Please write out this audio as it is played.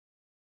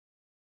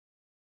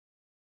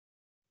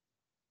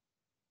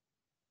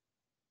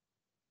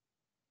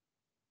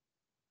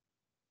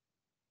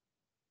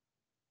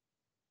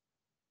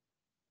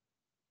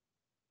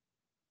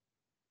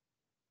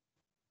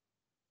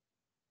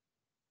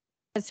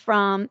is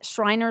from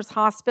Shriners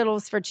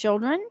Hospitals for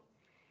Children,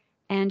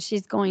 and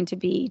she's going to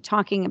be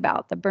talking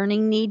about the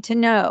burning need to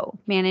know,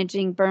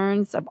 managing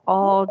burns of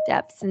all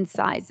depths and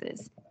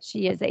sizes.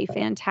 She is a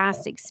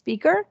fantastic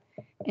speaker,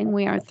 and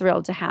we are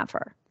thrilled to have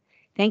her.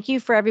 Thank you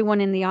for everyone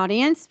in the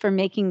audience for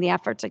making the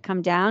effort to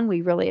come down.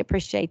 We really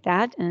appreciate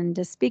that, and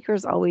the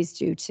speakers always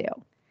do too.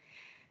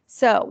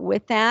 So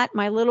with that,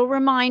 my little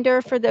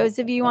reminder for those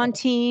of you on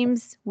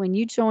Teams, when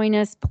you join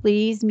us,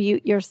 please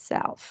mute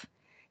yourself.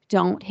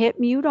 Don't hit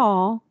mute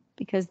all,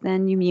 because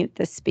then you mute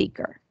the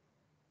speaker.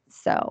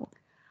 So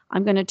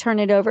I'm going to turn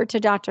it over to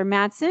Dr.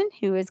 Mattson,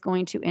 who is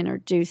going to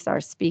introduce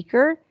our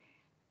speaker.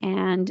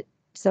 And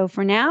so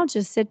for now,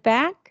 just sit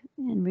back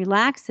and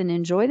relax and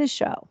enjoy the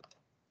show.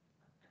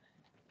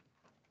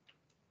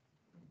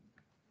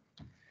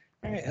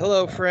 All right,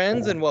 hello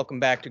friends, and welcome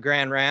back to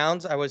Grand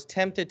Rounds. I was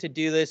tempted to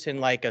do this in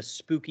like a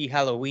spooky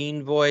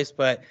Halloween voice,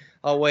 but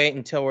I'll wait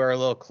until we're a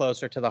little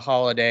closer to the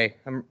holiday.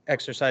 I'm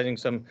exercising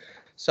some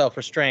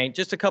self-restraint.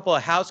 Just a couple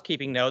of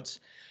housekeeping notes.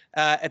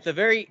 At the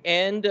very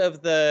end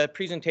of the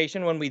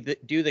presentation, when we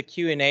do the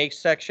Q&A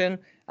section,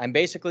 I'm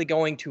basically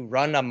going to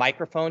run a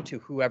microphone to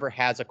whoever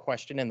has a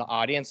question in the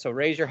audience. So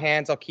raise your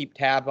hands, I'll keep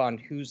tab on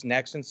who's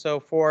next and so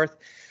forth.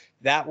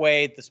 That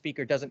way the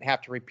speaker doesn't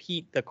have to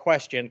repeat the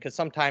question, because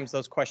sometimes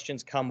those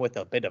questions come with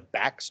a bit of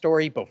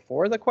backstory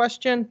before the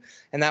question.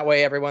 And that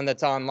way everyone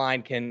that's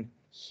online can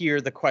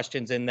hear the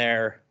questions in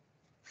their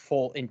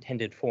full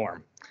intended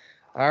form.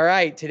 All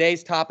right,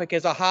 today's topic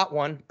is a hot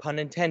one, pun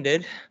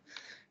intended.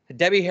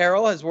 Debbie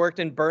Harrell has worked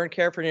in burn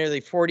care for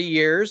nearly 40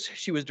 years.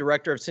 She was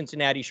director of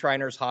Cincinnati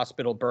Shriners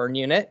Hospital Burn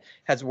Unit,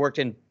 has worked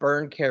in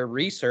burn care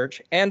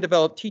research, and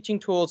developed teaching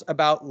tools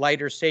about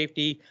lighter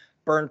safety,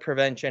 burn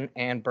prevention,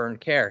 and burn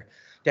care.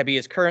 Debbie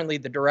is currently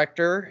the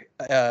Director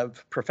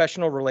of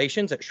Professional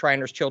Relations at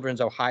Shriners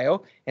Children's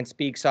Ohio and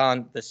speaks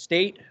on the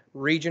state,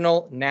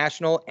 regional,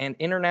 national, and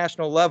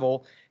international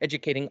level,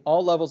 educating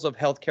all levels of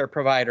healthcare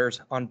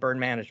providers on burn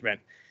management.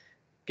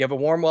 Give a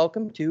warm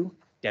welcome to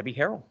Debbie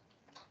Harrell.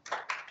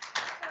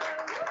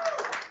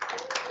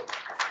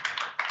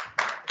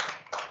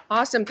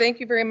 Awesome. Thank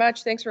you very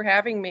much. Thanks for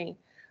having me.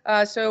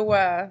 I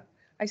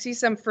see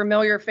some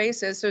familiar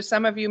faces, so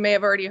some of you may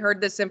have already heard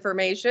this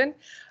information.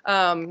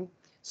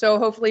 So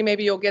hopefully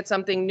maybe you'll get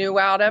something new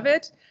out of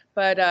it.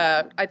 But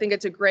I think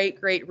it's a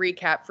great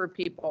recap for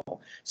people.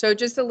 So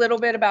just a little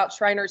bit about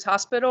Shriners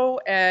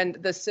Hospital and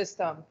the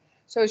system.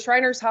 So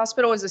Shriners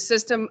Hospital is a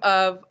system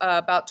of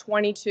about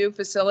 22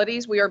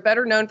 facilities. We are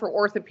better known for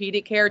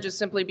orthopedic care just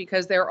simply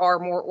because there are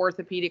more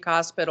orthopedic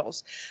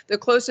hospitals. The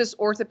closest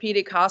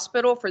orthopedic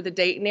hospital for the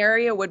Dayton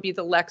area would be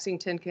the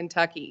Lexington,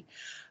 Kentucky.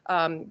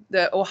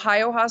 The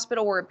Ohio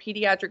hospital, we're a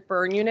pediatric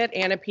burn unit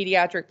and a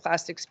pediatric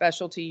plastic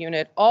specialty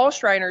unit. All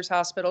Shriners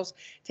hospitals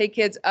take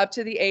kids up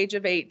to the age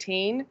of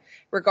 18,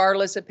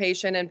 regardless of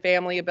patient and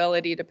family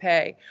ability to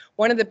pay.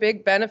 One of the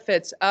big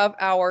benefits of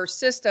our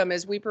system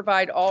is we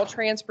provide all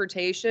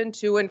transportation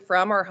to and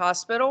from our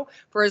hospital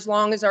for as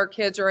long as our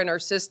kids are in our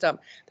system.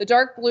 The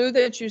dark blue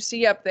that you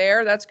see up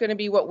there, that's going to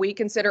be what we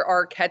consider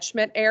our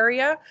catchment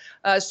area.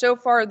 So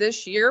far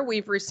this year,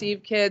 we've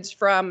received kids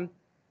from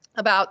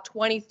about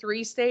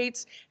 23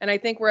 states, and I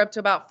think we're up to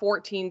about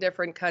 14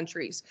 different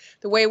countries.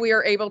 The way we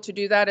are able to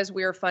do that is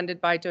we are funded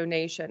by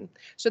donation.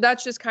 So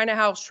that's just kind of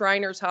how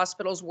Shriners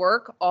hospitals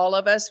work, all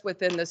of us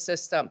within the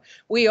system.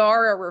 We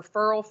are a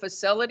referral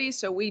facility,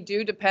 so we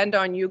do depend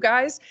on you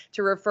guys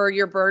to refer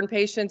your burn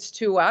patients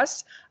to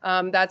us.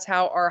 That's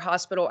how our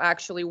hospital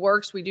actually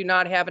works. We do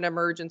not have an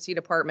emergency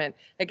department.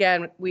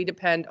 Again, we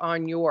depend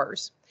on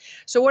yours.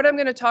 So what I'm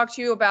going to talk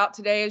to you about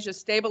today is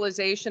just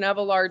stabilization of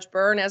a large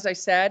burn. As I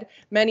said,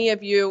 many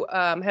of you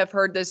have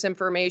heard this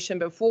information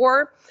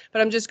before, but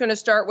I'm just going to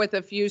start with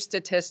a few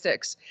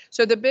statistics.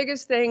 So the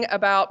biggest thing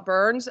about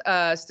burns,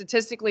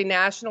 statistically,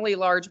 nationally,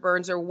 large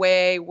burns are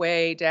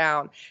way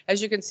down.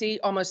 As you can see,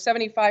 almost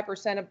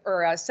 75% of,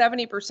 or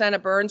 70%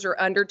 of burns are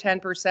under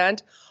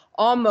 10%.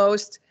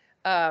 Almost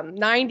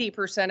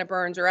 90% of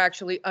burns are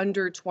actually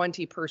under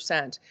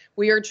 20%.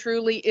 We are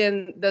truly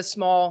in the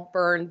small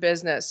burn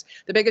business.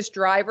 The biggest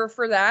driver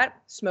for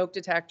that, smoke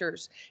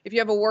detectors. If you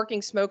have a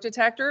working smoke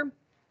detector,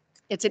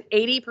 it's an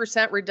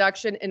 80%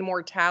 reduction in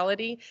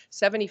mortality,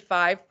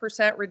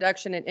 75%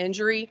 reduction in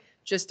injury,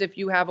 just if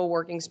you have a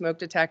working smoke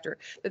detector.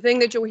 The thing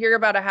that you'll hear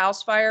about a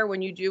house fire,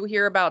 when you do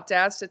hear about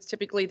deaths, it's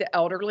typically the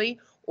elderly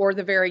or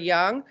the very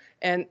young.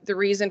 And the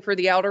reason for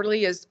the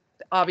elderly is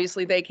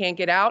obviously they can't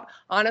get out.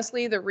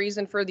 Honestly, the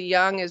reason for the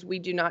young is we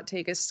do not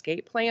take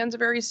escape plans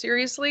very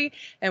seriously.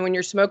 And when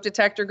your smoke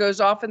detector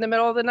goes off in the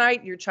middle of the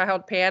night, your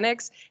child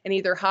panics and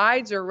either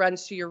hides or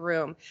runs to your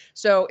room.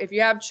 So if you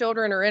have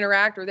children or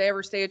interact or they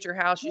ever stay at your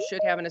house, you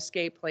should have an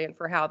escape plan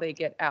for how they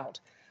get out.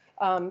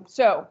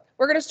 So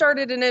we're going to start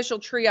at initial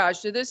triage.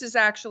 So this is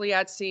actually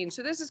at scene.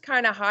 So this is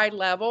kind of high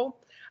level.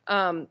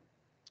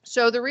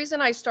 So the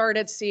reason I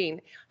started scene,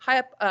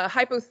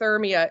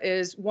 hypothermia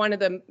is one of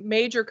the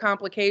major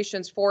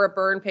complications for a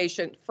burn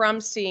patient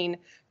from scene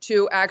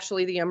to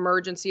actually the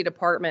emergency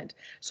department.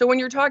 So when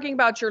you're talking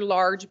about your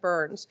large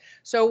burns,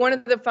 so one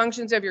of the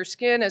functions of your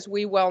skin, as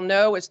we well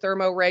know, is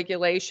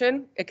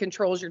thermoregulation. It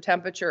controls your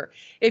temperature.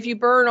 If you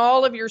burn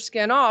all of your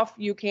skin off,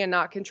 you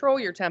cannot control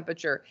your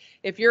temperature.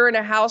 If you're in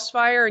a house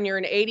fire and you're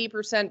an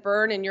 80%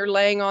 burn and you're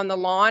laying on the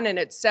lawn and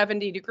it's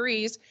 70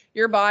 degrees,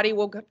 your body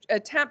will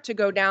attempt to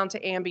go down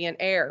to ambient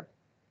air.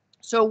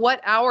 So what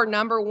our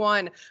number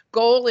one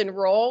goal and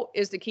role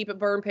is to keep a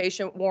burn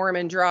patient warm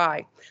and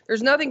dry.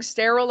 There's nothing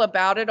sterile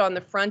about it on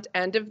the front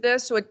end of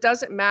this, so it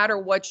doesn't matter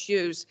what you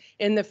use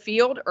in the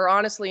field or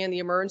honestly in the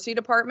emergency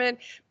department.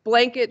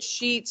 Blankets,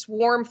 sheets,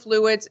 warm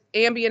fluids,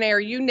 ambient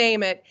air, you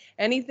name it,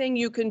 anything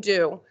you can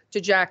do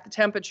to jack the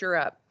temperature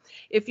up.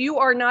 If you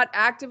are not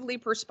actively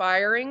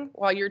perspiring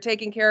while you're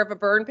taking care of a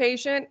burn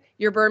patient,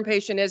 your burn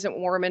patient isn't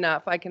warm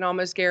enough. I can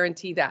almost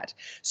guarantee that.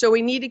 So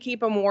we need to keep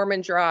them warm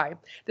and dry.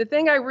 The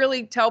thing I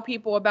really tell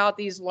people about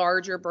these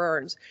larger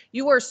burns,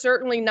 you are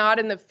certainly not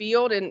in the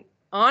field and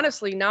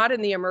honestly not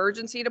in the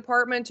emergency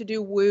department to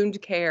do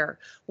wound care.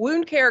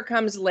 Wound care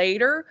comes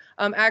later,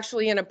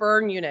 actually in a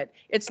burn unit.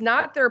 It's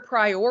not their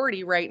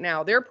priority right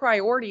now. Their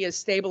priority is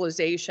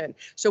stabilization.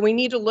 So we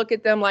need to look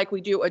at them like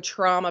we do a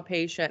trauma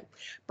patient.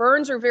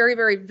 Burns are very,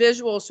 very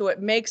visual, so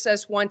it makes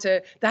us want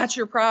to, that's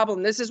your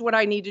problem. This is what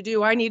I need to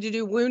do. I need to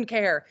do wound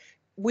care.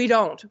 We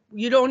don't.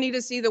 You don't need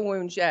to see the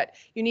wounds yet.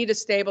 You need to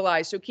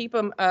stabilize. So keep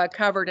them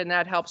covered, and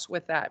that helps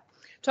with that.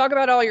 Talk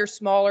about all your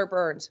smaller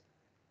burns.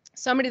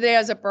 Somebody that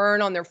has a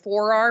burn on their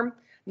forearm,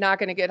 not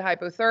going to get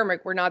hypothermic.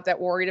 We're not that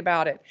worried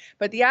about it.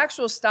 But the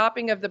actual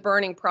stopping of the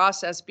burning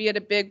process, be it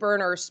a big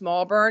burn or a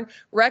small burn,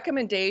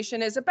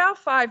 recommendation is about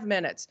 5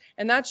 minutes.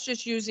 And that's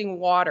just using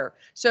water.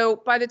 So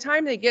by the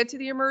time they get to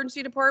the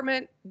emergency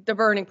department, the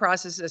burning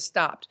process is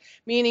stopped,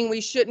 meaning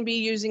we shouldn't be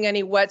using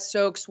any wet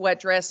soaks,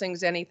 wet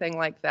dressings, anything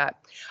like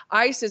that.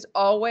 Ice is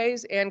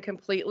always and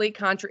completely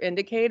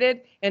contraindicated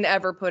in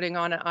ever putting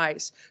on an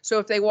ice. So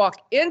if they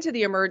walk into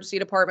the emergency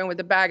department with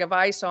a bag of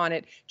ice on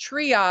it,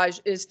 triage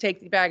is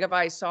take the bag of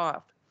ice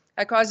off.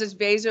 That causes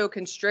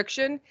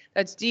vasoconstriction.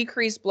 That's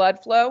decreased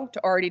blood flow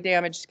to already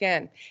damaged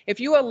skin. If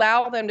you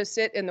allow them to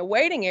sit in the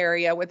waiting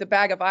area with a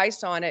bag of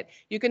ice on it,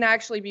 you can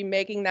actually be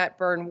making that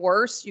burn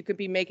worse. You could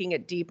be making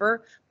it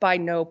deeper by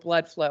no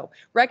blood flow.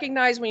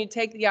 Recognize when you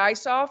take the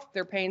ice off,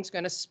 their pain's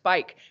going to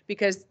spike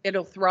because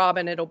it'll throb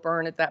and it'll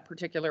burn at that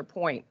particular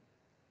point.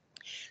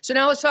 So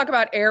now let's talk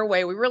about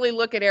airway. We really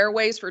look at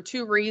airways for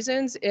two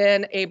reasons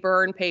in a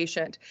burn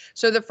patient.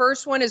 So the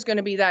first one is going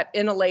to be that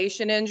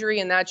inhalation injury,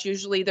 and that's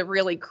usually the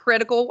really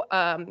critical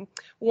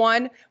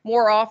one.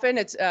 More often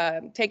it's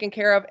taken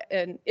care of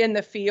in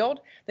the field.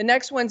 The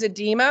next one's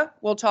edema.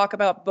 We'll talk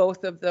about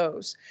both of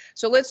those.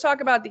 So let's talk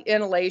about the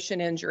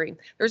inhalation injury.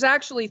 There's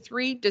actually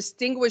three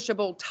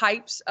distinguishable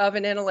types of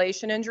an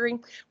inhalation injury.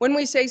 When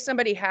we say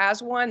somebody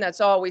has one,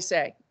 that's all we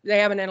say. They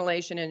have an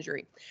inhalation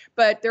injury.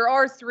 But there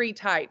are three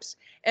types.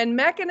 And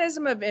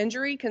mechanism of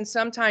injury can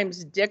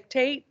sometimes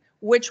dictate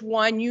which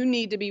one you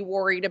need to be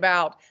worried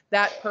about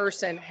that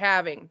person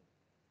having.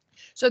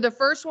 So the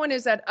first one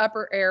is that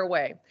upper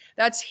airway.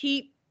 That's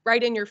heat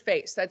right in your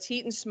face. That's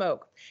heat and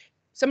smoke.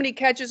 Somebody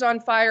catches on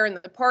fire in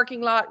the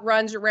parking lot,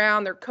 runs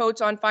around, their coat's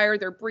on fire,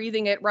 they're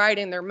breathing it right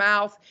in their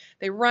mouth.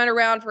 They run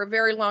around for a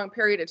very long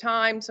period of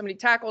time. Somebody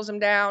tackles them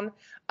down.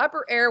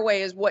 Upper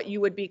airway is what you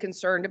would be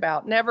concerned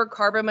about, never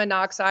carbon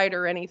monoxide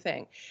or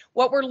anything.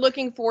 What we're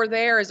looking for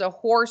there is a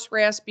hoarse,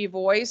 raspy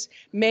voice,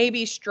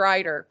 maybe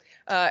stridor,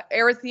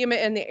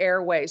 erythema in the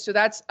airway. So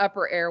that's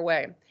upper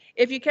airway.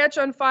 If you catch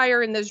on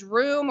fire in this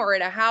room or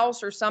in a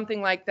house or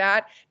something like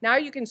that, now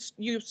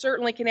you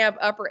certainly can have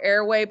upper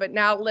airway, but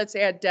now let's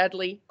add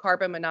deadly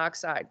carbon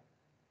monoxide.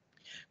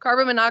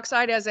 Carbon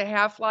monoxide has a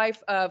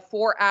half-life of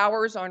 4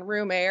 hours on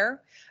room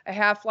air, a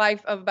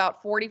half-life of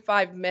about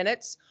 45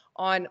 minutes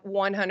on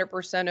 100%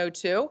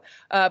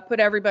 O2. Put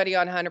everybody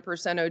on 100%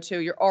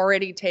 O2. You're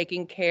already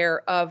taking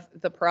care of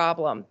the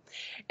problem.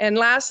 And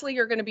lastly,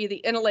 you're going to be the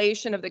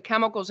inhalation of the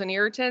chemicals and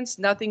irritants.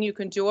 Nothing you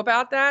can do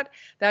about that.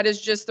 That is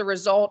just the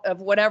result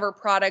of whatever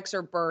products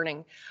are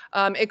burning.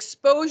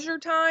 Exposure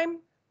time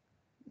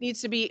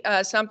needs to be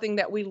something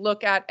that we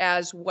look at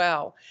as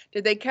well.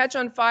 Did they catch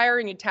on fire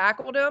and you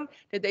tackled them?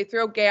 Did they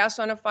throw gas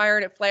on a fire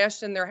and it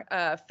flashed in their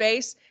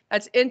face?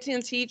 That's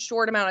intense heat,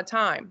 short amount of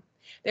time.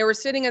 They were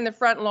sitting in the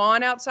front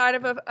lawn outside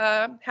of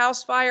a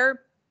house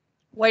fire,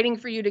 waiting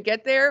for you to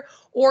get there,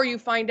 or you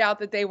find out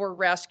that they were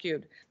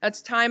rescued.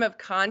 That's time of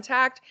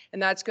contact,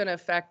 and that's going to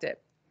affect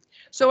it.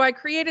 So I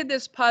created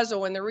this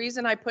puzzle, and the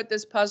reason I put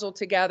this puzzle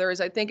together is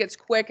I think it's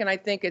quick and I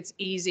think it's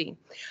easy.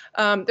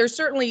 There's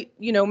certainly,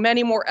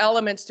 many more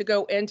elements to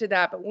go into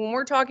that, but when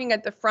we're talking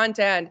at the front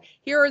end,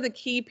 here are the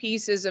key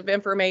pieces of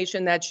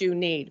information that you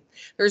need.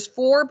 There's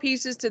 4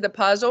 pieces to the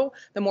puzzle.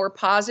 The more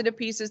positive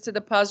pieces to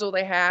the puzzle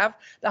they have,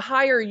 the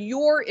higher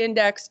your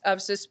index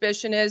of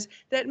suspicion is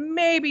that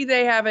maybe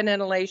they have an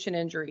inhalation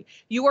injury.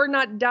 You are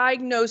not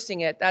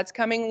diagnosing it. That's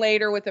coming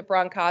later with a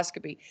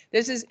bronchoscopy.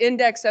 This is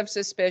index of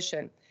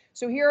suspicion.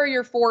 So here are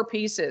your 4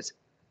 pieces.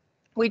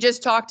 We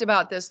just talked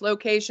about this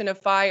location of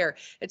fire.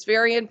 It's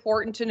very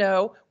important to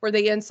know where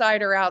the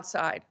inside or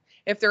outside.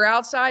 If they're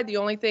outside, the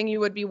only thing you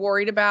would be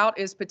worried about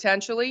is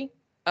potentially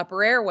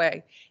upper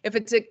airway. If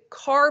it's a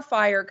car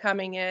fire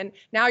coming in,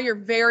 now you're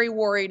very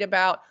worried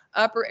about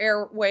upper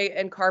airway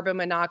and carbon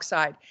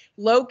monoxide.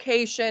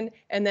 Location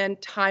and then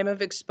time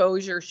of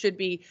exposure should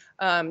be,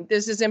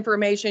 this is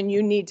information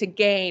you need to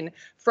gain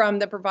from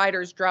the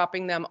providers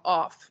dropping them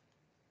off.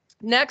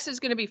 Next is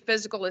going to be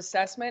physical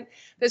assessment.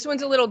 This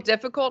one's a little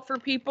difficult for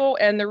people,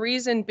 and the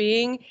reason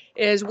being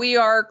is we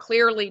are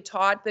clearly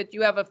taught that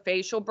you have a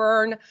facial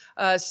burn,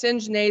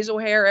 singed nasal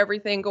hair,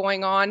 everything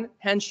going on,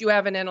 hence you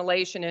have an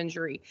inhalation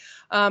injury.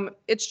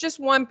 It's just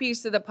one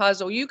piece of the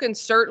puzzle. You can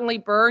certainly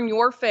burn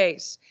your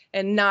face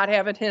and not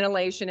have an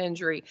inhalation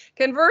injury.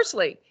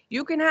 Conversely,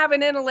 you can have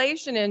an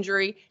inhalation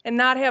injury and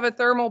not have a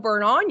thermal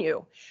burn on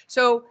you.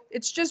 So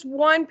it's just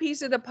one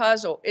piece of the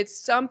puzzle. It's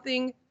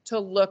something to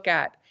look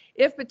at.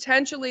 If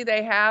potentially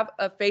they have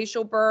a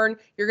facial burn,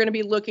 you're going to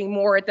be looking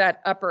more at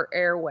that upper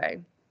airway.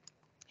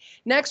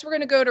 Next, we're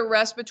going to go to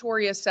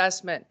respiratory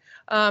assessment.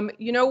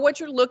 You know what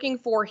you're looking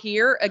for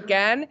here,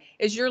 again,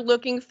 is you're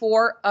looking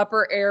for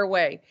upper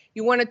airway.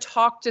 You want to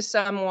talk to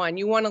someone.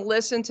 You want to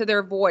listen to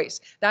their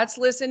voice. That's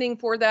listening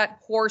for that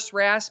hoarse,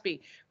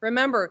 raspy.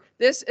 Remember,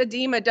 this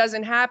edema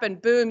doesn't happen,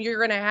 boom, you're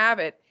going to have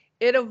it.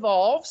 It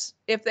evolves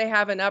if they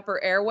have an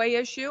upper airway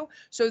issue.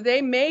 So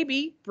they may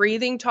be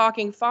breathing,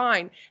 talking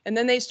fine, and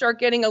then they start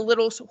getting a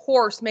little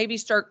hoarse, maybe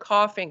start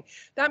coughing.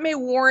 That may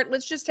warrant,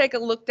 let's just take a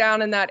look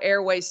down in that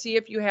airway, see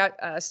if you have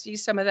see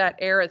some of that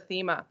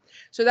erythema.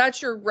 So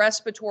that's your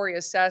respiratory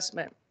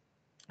assessment.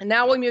 And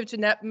now we move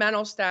to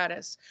mental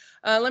status.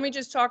 Let me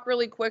just talk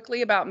really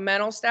quickly about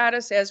mental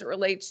status as it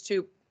relates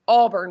to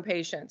all burn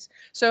patients.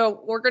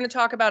 So we're going to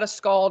talk about a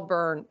scald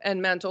burn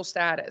and mental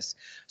status.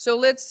 So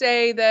let's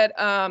say that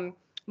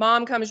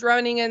mom comes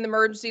running in the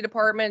emergency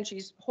department.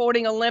 She's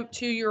holding a limp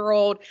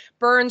 2-year-old,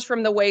 burns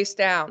from the waist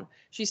down.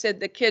 She said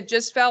the kid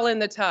just fell in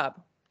the tub.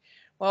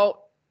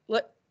 Well,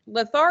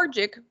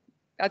 lethargic,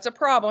 that's a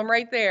problem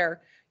right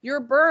there. Your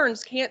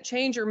burns can't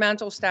change your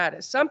mental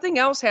status. Something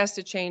else has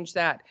to change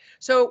that.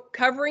 So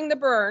covering the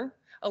burn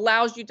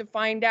allows you to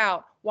find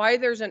out why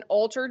there's an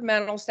altered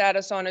mental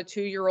status on a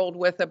 2-year-old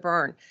with a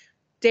burn.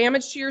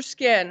 Damage to your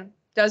skin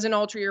doesn't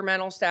alter your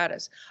mental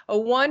status. A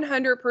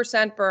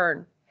 100%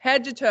 burn,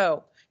 head to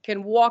toe,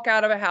 can walk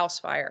out of a house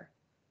fire.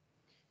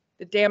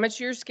 The damage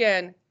to your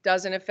skin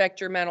doesn't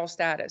affect your mental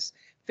status.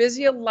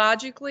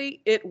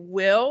 Physiologically, it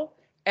will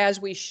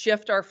as we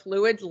shift our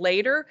fluid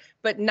later,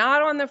 but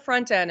not on the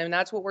front end, and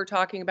that's what we're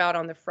talking about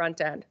on the front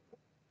end.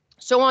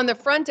 So on the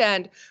front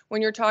end,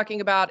 when you're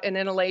talking about an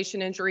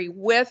inhalation injury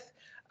with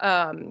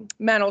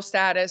mental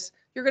status,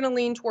 you're going to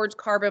lean towards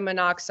carbon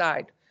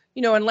monoxide,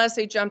 you know, unless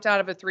they jumped out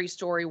of a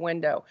 3-story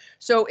window.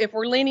 So if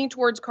we're leaning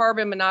towards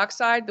carbon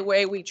monoxide, the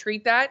way we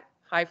treat that,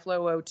 high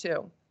flow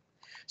O2.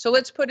 So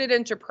let's put it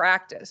into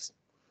practice.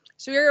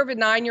 So you have a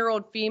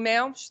 9-year-old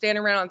female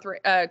standing around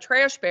a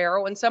trash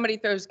barrel and somebody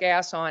throws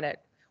gas on it.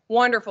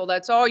 Wonderful,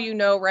 that's all you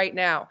know right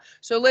now.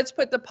 So let's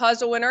put the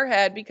puzzle in her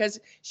head because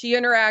she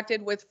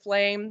interacted with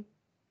flame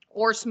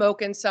or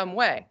smoke in some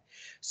way.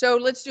 So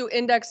let's do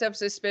index of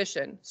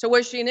suspicion. So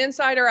was she an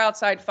inside or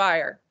outside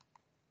fire?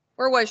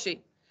 Where was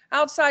she?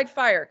 Outside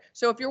fire.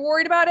 So if you're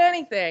worried about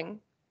anything,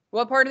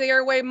 what part of the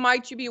airway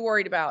might you be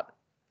worried about?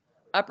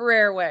 Upper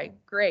airway.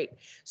 Great.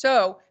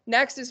 So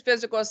next is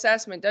physical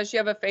assessment. Does she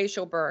have a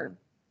facial burn?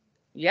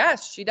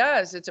 Yes, she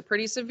does. It's a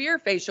pretty severe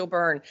facial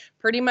burn,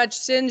 pretty much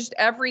singed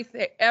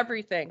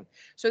everything.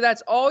 So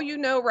that's all you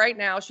know right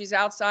now. She's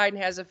outside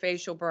and has a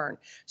facial burn.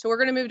 So we're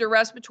going to move to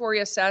respiratory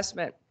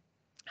assessment.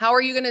 How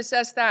are you going to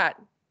assess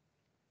that?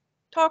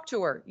 Talk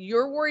to her.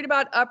 You're worried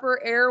about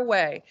upper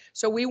airway.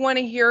 So we want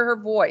to hear her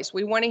voice.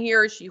 We want to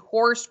hear, is she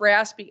hoarse,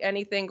 raspy,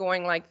 anything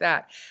going like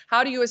that.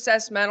 How do you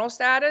assess mental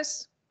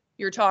status?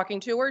 You're talking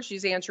to her.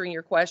 She's answering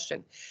your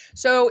question.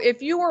 So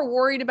if you were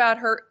worried about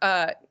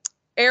her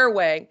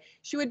airway,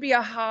 she would be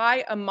a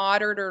high, a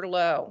moderate, or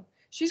low.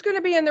 She's going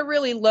to be in the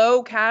really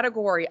low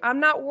category. I'm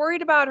not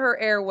worried about her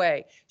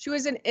airway. She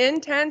was in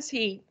intense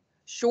heat,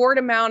 short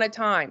amount of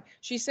time.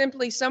 She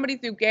simply, somebody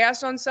threw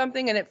gas on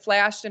something and it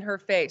flashed in her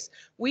face.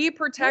 We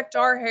protect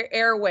our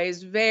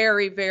airways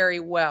very, very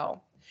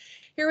well.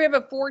 Here we have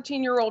a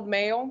 14-year-old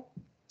male,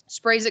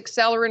 sprays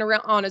accelerant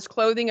around on his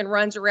clothing and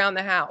runs around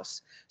the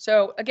house.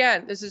 So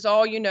again, this is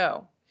all you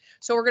know.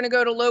 So we're going to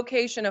go to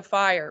location of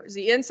fire. Is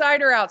he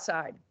inside or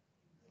outside?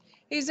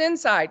 He's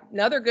inside.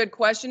 Another good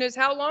question is,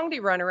 how long did he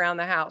run around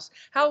the house?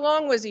 How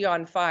long was he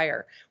on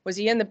fire? Was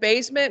he in the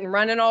basement and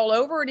running all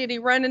over, or did he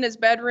run in his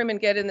bedroom and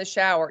get in the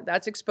shower?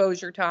 That's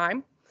exposure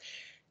time.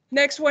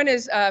 Next one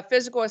is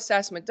physical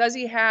assessment. Does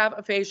he have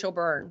a facial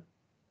burn?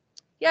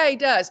 Yeah, he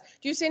does.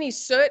 Do you see any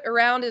soot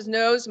around his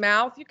nose,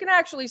 mouth? You can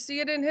actually see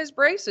it in his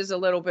braces a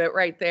little bit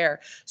right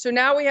there. So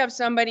now we have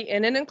somebody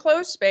in an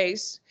enclosed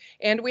space,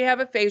 and we have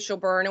a facial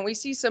burn, and we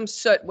see some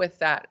soot with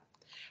that.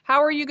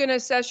 How are you going to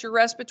assess your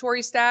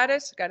respiratory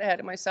status? Got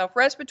ahead of myself.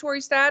 Respiratory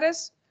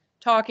status,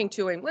 talking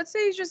to him. Let's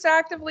say he's just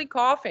actively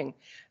coughing.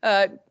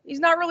 He's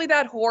not really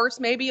that hoarse,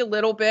 maybe a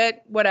little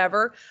bit,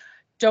 whatever.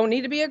 Don't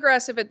need to be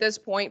aggressive at this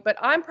point, but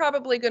I'm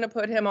probably going to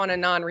put him on a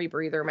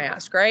non-rebreather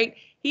mask, right?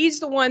 He's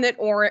the one that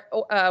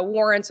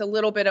warrants a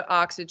little bit of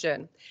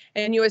oxygen.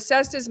 And you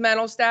assessed his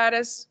mental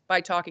status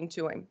by talking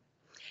to him.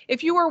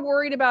 If you were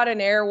worried about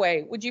an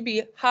airway, would you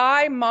be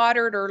high,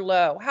 moderate, or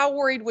low? How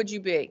worried would you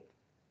be?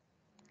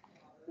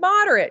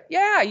 Moderate.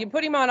 Yeah, you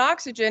put him on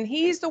oxygen.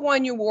 He's the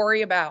one you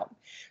worry about.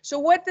 So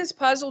what this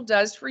puzzle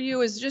does for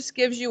you is just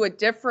gives you a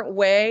different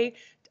way,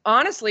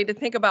 honestly, to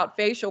think about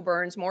facial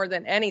burns more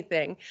than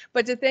anything,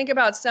 but to think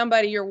about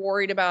somebody you're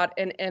worried about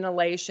an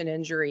inhalation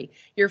injury.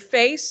 Your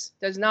face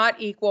does not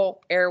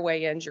equal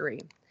airway injury.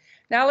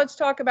 Now let's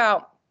talk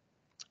about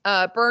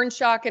burn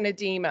shock and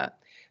edema.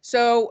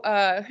 So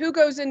who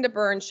goes into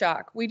burn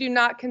shock? We do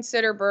not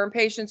consider burn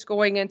patients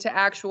going into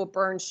actual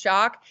burn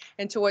shock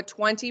until a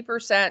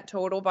 20%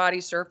 total body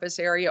surface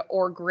area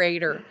or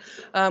greater.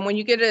 When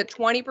you get a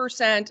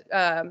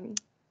 20%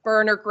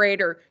 burn or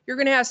greater, you're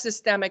going to have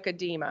systemic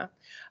edema.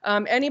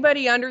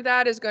 Anybody under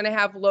that is going to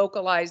have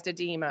localized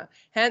edema.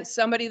 Hence,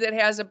 somebody that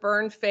has a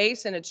burned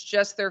face and it's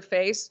just their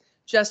face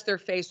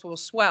will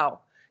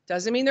swell.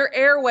 Doesn't mean their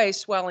airway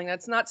swelling.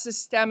 That's not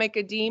systemic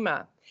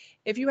edema.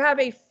 If you have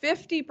a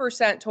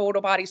 50%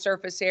 total body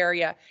surface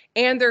area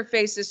and their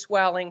face is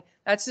swelling,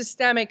 that's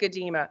systemic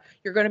edema.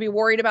 You're going to be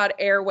worried about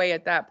airway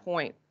at that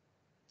point.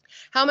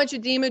 How much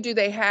edema do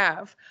they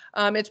have?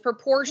 It's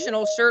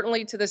proportional,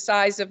 certainly, to the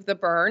size of the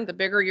burn. The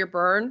bigger your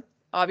burn,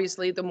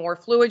 obviously, the more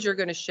fluid you're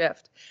going to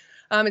shift.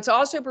 It's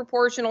also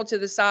proportional to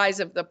the size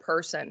of the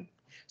person.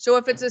 So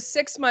if it's a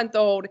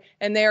 6-month-old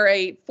and they're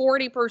a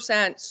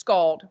 40%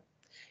 scald,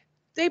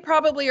 they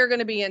probably are going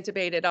to be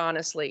intubated,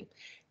 honestly.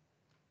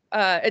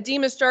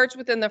 Edema starts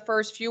within the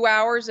first few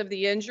hours of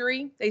the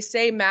injury. They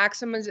say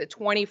maximum is at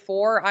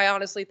 24. I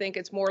honestly think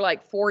it's more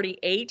like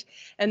 48.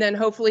 And then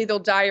hopefully they'll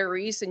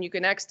diurese and you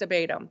can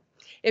extubate them.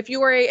 If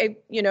you are a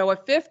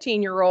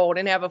 15-year-old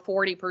and have a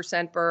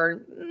 40%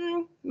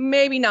 burn,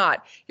 maybe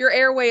not. Your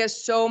airway is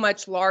so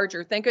much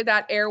larger. Think of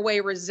that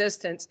airway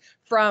resistance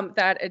from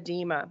that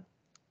edema.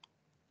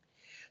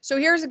 So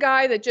here's a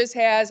guy that just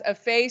has a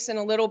face and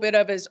a little bit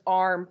of his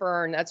arm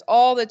burn. That's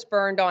all that's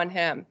burned on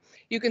him.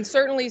 You can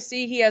certainly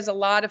see he has a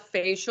lot of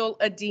facial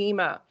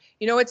edema.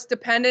 You know, it's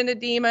dependent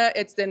edema.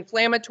 It's the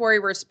inflammatory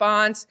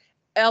response.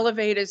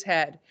 Elevate his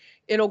head.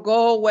 It'll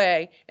go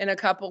away in a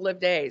couple of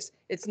days.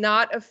 It's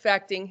not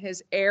affecting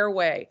his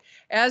airway,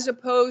 as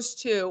opposed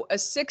to a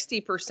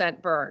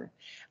 60% burn.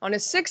 On a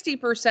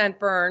 60%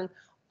 burn,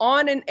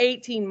 on an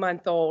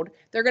 18-month-old,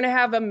 they're going to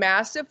have a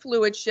massive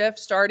fluid shift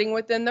starting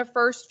within the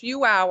first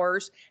few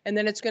hours, and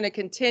then it's going to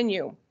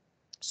continue.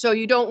 So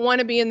you don't want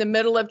to be in the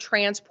middle of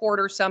transport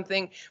or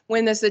something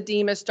when this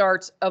edema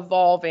starts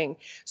evolving.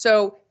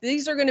 So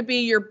these are going to be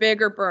your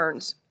bigger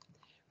burns.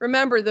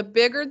 Remember, the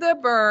bigger the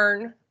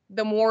burn,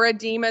 the more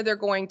edema they're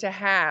going to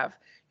have.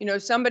 You know,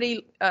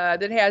 somebody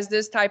that has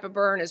this type of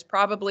burn is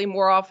probably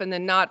more often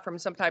than not from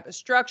some type of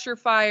structure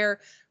fire.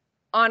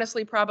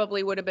 Honestly,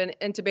 probably would have been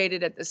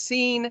intubated at the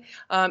scene.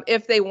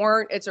 If they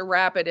weren't, it's a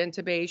rapid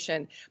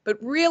intubation. But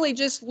really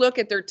just look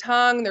at their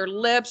tongue, their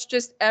lips,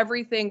 just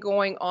everything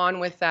going on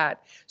with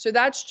that. So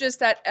that's just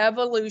that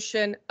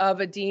evolution of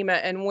edema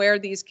and where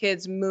these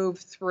kids move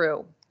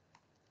through.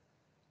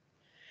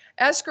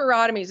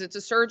 Escharotomies, it's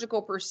a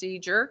surgical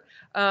procedure.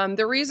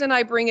 The reason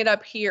I bring it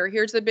up here,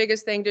 here's the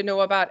biggest thing to know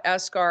about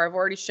eschar. I've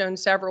already shown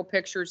several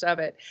pictures of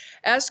it.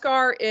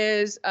 Eschar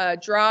is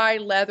dry,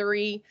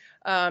 leathery,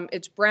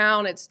 it's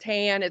brown, it's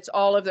tan, it's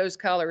all of those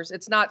colors.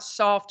 It's not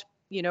soft,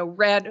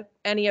 red,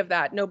 any of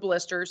that, no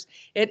blisters.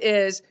 It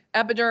is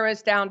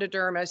epidermis down to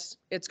dermis.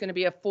 It's going to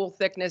be a full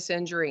thickness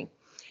injury.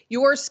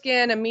 Your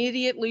skin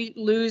immediately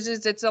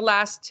loses its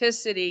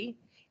elasticity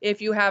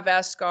if you have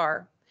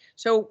eschar.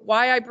 So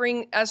why I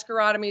bring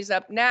escharotomies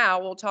up now,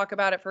 we'll talk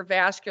about it for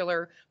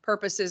vascular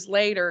purposes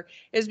later,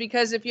 is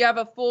because if you have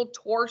a full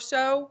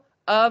torso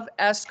of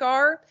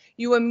eschar,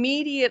 you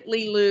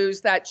immediately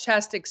lose that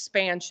chest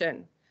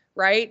expansion,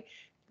 right?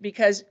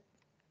 Because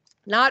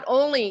not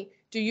only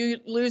do you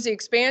lose the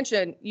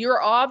expansion,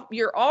 you're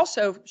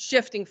also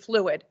shifting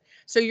fluid.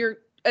 So you're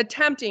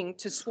attempting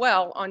to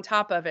swell on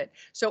top of it.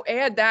 So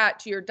add that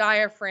to your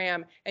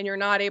diaphragm and you're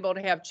not able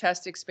to have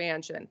chest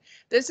expansion.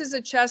 This is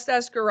a chest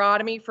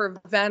escharotomy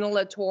for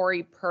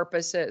ventilatory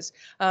purposes.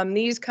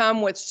 These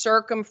come with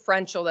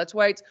circumferential. That's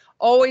why it's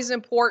always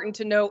important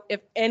to know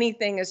if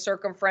anything is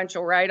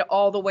circumferential, right?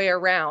 All the way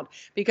around.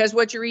 Because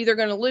what you're either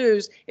going to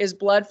lose is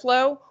blood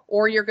flow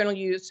or you're going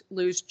to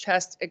lose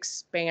chest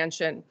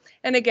expansion.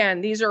 And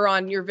again, these are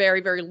on your very,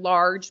 very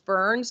large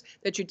burns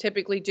that you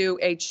typically do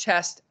a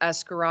chest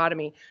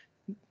escharotomy.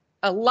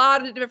 A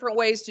lot of different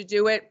ways to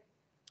do it.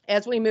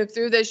 As we move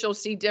through this, you'll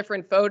see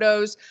different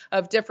photos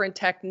of different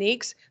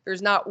techniques.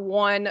 There's not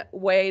one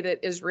way that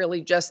is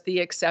really just the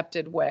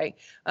accepted way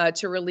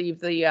to relieve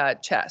the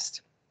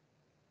chest.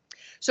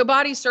 So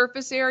body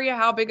surface area,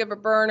 how big of a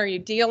burn are you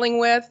dealing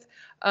with?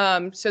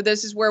 So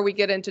this is where we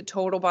get into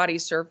total body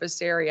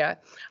surface area.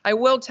 I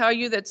will tell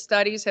you that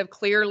studies have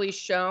clearly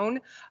shown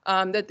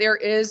that there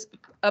is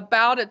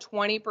about a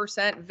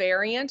 20%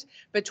 variant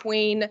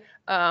between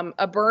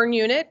a burn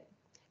unit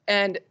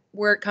and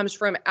where it comes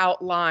from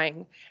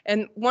outlying.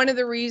 And one of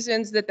the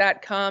reasons that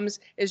that comes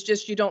is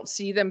just you don't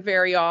see them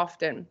very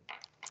often.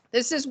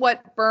 This is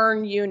what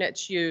burn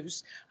units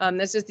use.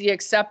 This is the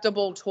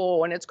acceptable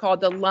tool, and it's called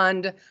the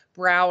Lund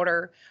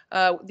Browder.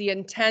 The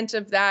intent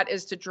of that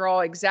is to draw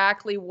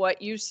exactly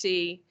what you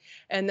see,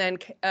 and then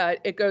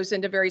it goes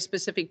into very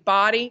specific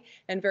body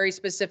and very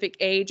specific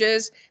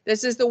ages.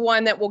 This is the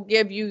one that will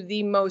give you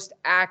the most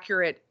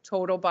accurate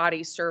total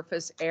body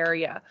surface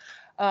area.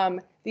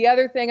 The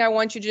other thing I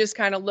want you to just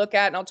kind of look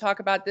at, and I'll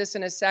talk about this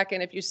in a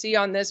second, if you see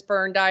on this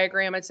burn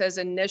diagram, it says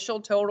initial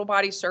total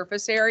body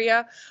surface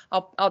area.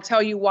 I'll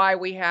tell you why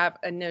we have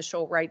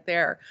initial right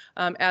there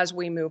as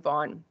we move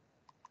on.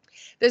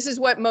 This is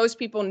what most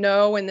people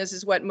know, and this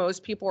is what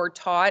most people are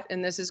taught,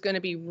 and this is going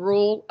to be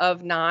rule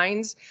of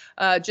nines.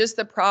 Just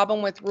the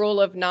problem with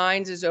rule of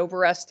nines is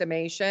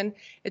overestimation.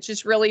 It's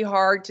just really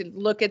hard to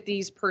look at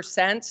these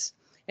percents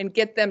and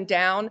get them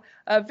down.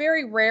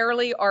 Very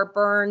rarely are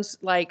burns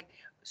like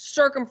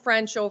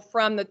circumferential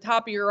from the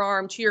top of your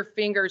arm to your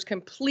fingers,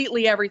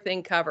 completely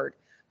everything covered.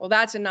 Well,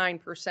 that's a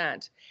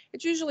 9%.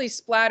 It's usually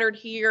splattered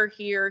here,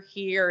 here,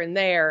 here, and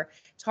there.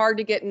 It's hard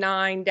to get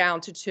 9 down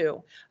to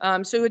 2.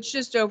 So it's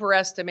just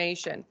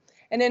overestimation.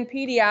 And in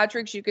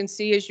pediatrics, you can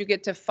see as you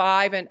get to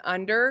 5 and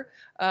under,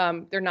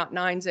 they're not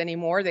 9s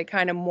anymore. They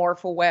kind of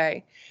morph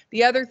away.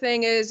 The other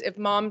thing is if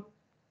mom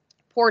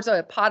pours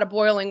a pot of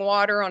boiling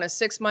water on a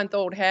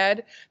 6-month-old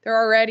head,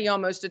 they're already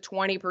almost a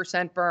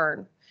 20%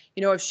 burn.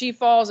 You know, if she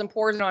falls and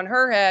pours it on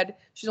her head,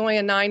 she's only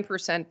a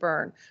 9%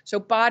 burn. So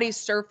body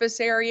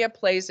surface area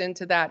plays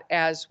into that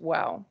as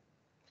well.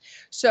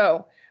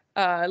 So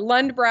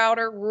Lund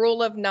Browder,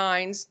 rule of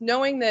nines,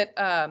 knowing that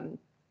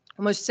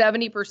almost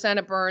 70%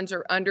 of burns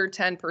are under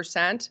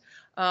 10%,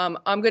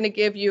 I'm going to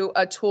give you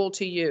a tool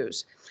to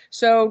use.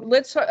 So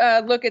let's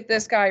look at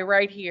this guy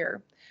right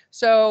here.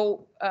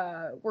 So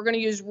we're going to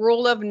use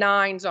rule of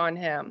nines on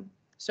him.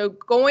 So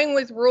going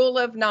with rule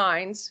of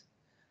nines,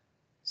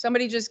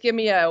 somebody just give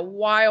me a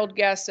wild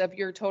guess of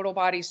your total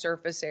body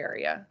surface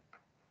area.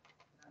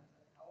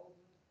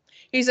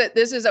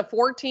 This is a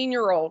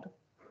 14-year-old.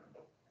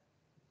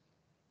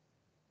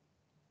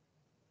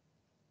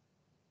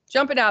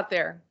 Jump it out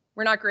there.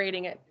 We're not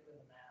grading it.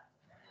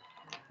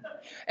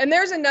 And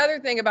there's another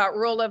thing about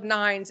rule of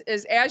nines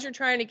is as you're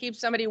trying to keep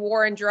somebody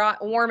warm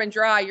and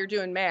dry, you're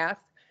doing math.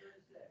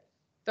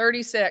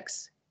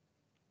 36.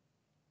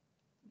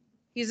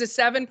 He's a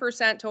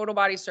 7% total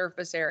body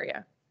surface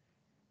area.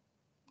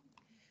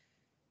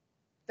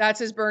 That's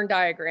his burn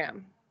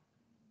diagram.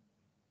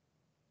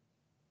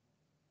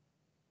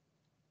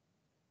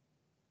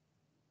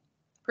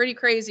 Pretty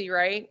crazy,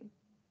 right?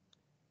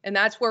 And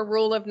that's where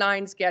rule of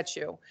nines gets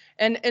you.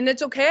 And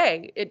it's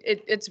okay.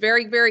 It's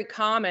very, very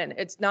common.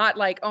 It's not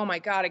like, oh my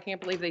God, I can't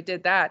believe they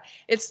did that.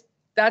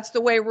 That's the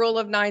way rule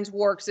of nines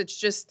works. It's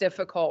just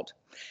difficult.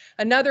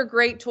 Another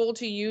great tool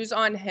to use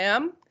on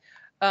him,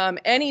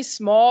 any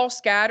small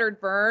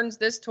scattered burns,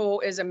 this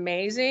tool is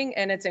amazing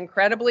and it's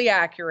incredibly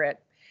accurate.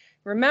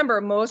 Remember,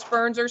 most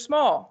burns are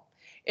small.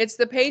 It's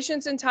the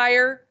patient's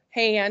entire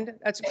hand,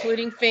 that's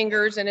including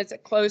fingers, and it's a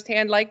closed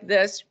hand like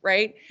this,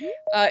 right,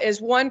 is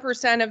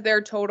 1% of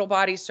their total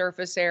body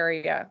surface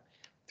area.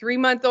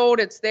 3-month-old,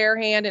 it's their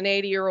hand, and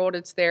 80-year-old,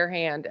 it's their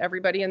hand.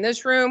 Everybody in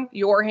this room,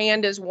 your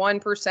hand is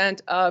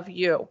 1% of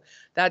you.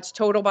 That's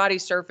total body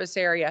surface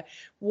area.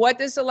 What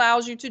this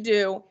allows you to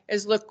do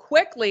is look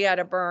quickly at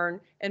a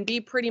burn and be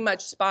pretty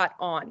much spot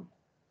on.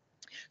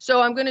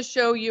 So I'm going to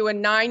show you a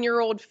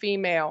 9-year-old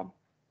female.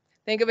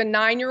 Think of a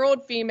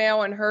 9-year-old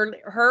female and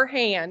her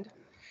hand,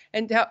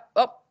 and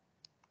oh,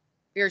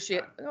 here she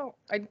is. Oh,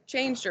 I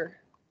changed her.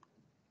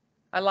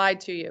 I lied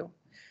to you.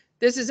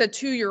 This is a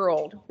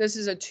 2-year-old. This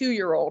is a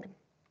 2-year-old.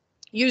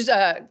 Use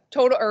a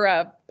total or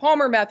a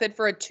Palmer method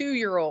for a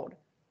 2-year-old.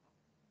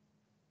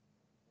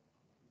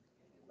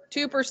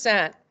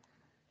 2%.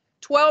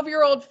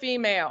 12-year-old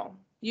female.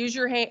 Use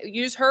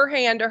her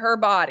hand to her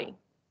body.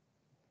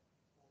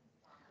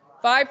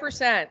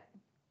 5%.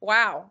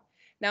 Wow.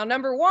 Now,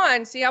 number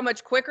one, see how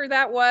much quicker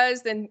that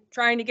was than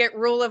trying to get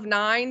rule of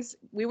nines?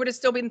 We would have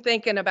still been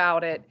thinking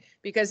about it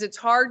because it's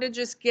hard to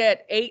just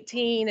get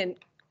 18 and,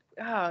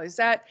 oh, is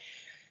that,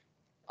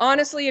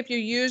 honestly, if you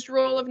used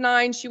rule of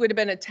nines, she would have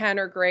been a 10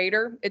 or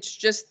greater. It's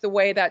just the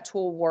way that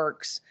tool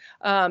works.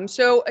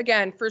 So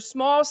again, for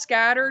small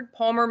scattered,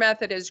 Palmer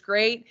method is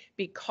great.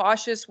 Be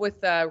cautious with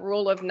the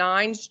rule of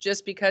nines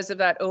just because of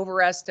that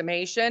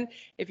overestimation.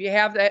 If you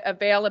have the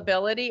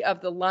availability of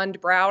the Lund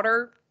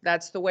Browder,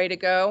 that's the way to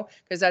go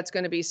because that's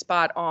going to be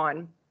spot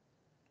on.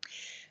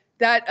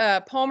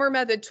 That Palmer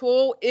method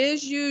tool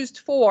is used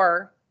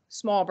for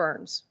small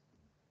burns.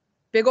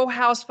 Big old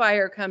house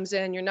fire comes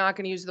in, you're not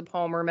going to use the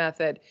Palmer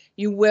method.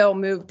 You will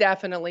move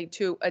definitely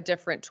to a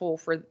different tool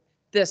for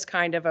this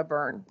kind of a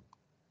burn.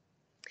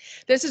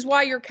 This is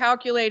why you're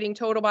calculating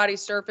total body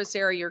surface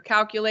area. You're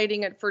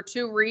calculating it for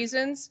two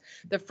reasons.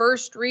 The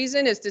first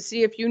reason is to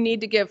see if you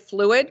need to give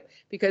fluid,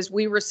 because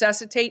we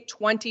resuscitate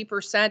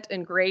 20%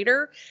 and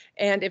greater.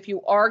 And if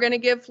you are going to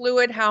give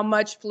fluid, how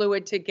much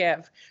fluid to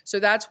give. So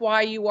that's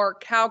why you are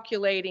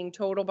calculating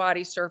total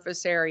body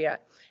surface area.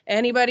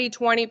 Anybody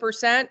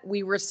 20%,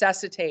 we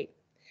resuscitate.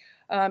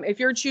 If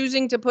you're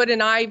choosing to put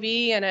an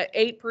IV and an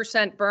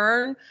 8%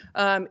 burn,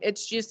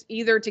 it's just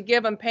either to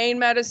give them pain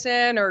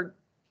medicine or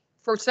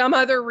for some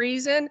other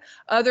reason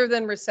other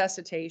than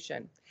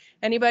resuscitation.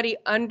 Anybody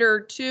under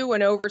 2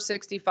 and over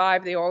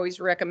 65, they always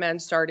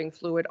recommend starting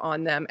fluid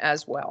on them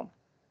as well.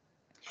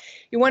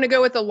 You want to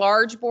go with a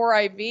large bore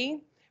IV.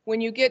 When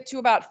you get to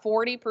about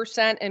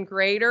 40% and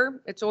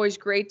greater, it's always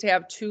great to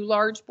have 2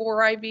 large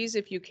bore IVs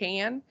if you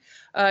can.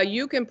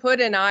 You can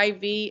put an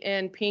IV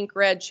in pink,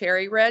 red,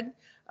 cherry red.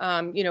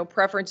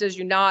 Preference is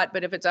you not,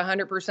 but if it's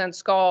 100%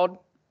 scald,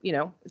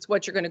 it's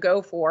what you're going to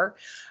go for.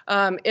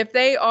 If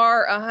they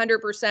are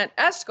 100%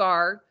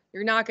 eschar,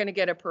 you're not going to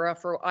get a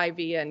peripheral IV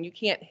in. You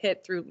can't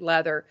hit through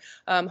leather.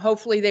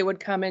 Hopefully they would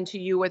come into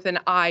you with an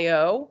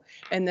IO,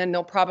 and then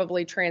they'll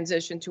probably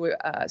transition to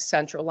a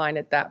central line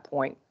at that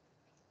point.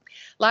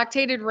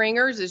 Lactated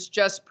ringers is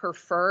just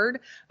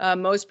preferred.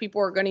 Most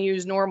people are going to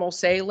use normal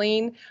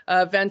saline.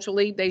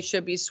 Eventually they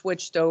should be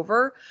switched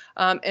over,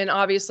 and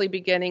obviously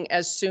beginning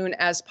as soon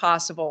as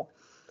possible.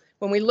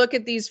 When we look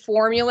at these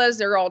formulas,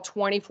 they're all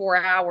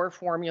 24-hour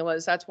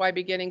formulas. That's why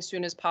beginning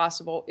soon as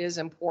possible is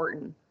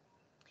important.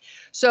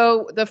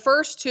 So the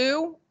first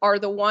two are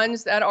the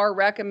ones that are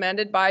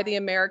recommended by the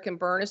American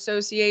Burn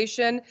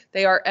Association.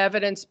 They are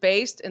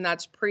evidence-based, and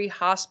that's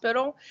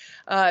pre-hospital.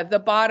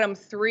 The bottom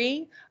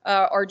three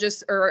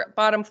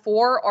bottom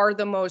four are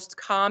the most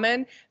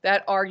common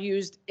that are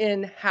used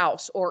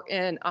in-house or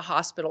in a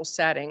hospital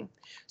setting.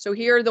 So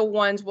here are the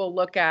ones we'll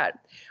look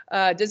at.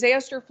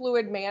 Disaster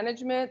fluid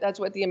management, that's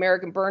what the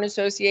American Burn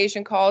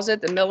Association calls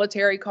it. The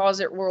military calls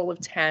it rule of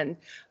 10.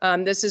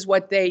 This is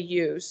what they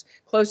use.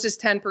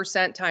 Closest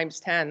 10% times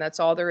 10. That's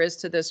all there is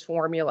to this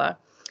formula.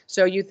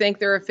 So you think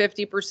they're a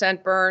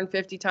 50% burn,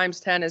 50 times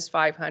 10 is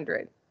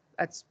 500.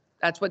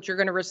 That's what you're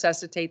going to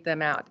resuscitate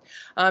them at.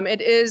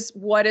 It is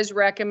what is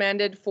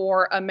recommended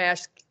for a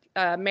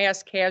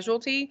mass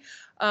casualty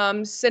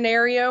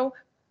scenario,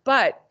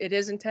 but it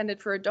is intended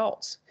for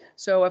adults.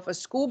 So if a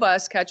school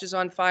bus catches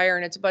on fire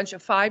and it's a bunch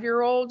of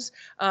 5-year-olds,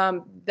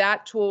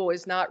 that tool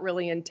is not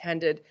really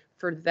intended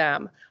for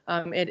them.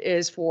 It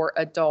is for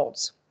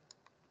adults.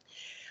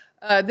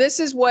 This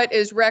is what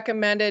is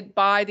recommended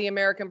by the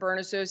American Burn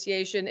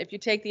Association. If you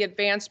take the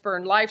Advanced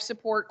Burn Life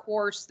Support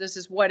course, this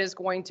is what is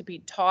going to be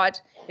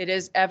taught. It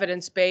is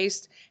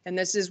evidence-based, and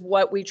this is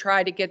what we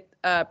try to get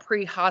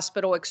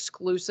pre-hospital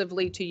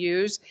exclusively to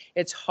use.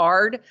 It's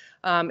hard.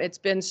 It's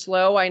been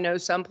slow. I know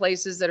some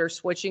places that are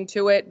switching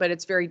to it, but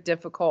it's very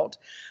difficult.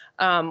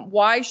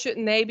 Why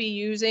shouldn't they be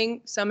using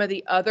some of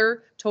the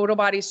other total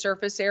body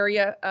surface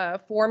area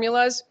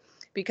formulas?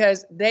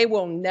 Because they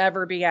will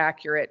never be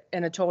accurate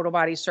in a total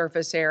body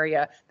surface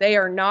area. They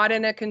are not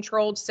in a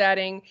controlled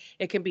setting.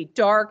 It can be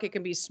dark, it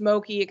can be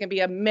smoky, it can be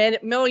a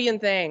million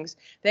things.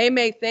 They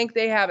may think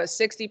they have a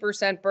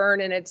 60%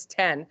 burn and it's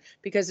 10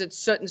 because it's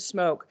soot and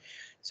smoke.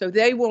 So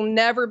they will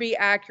never be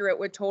accurate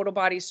with total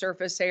body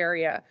surface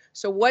area.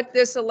 So what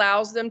this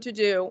allows them to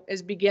do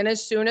is begin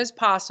as soon as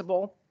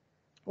possible,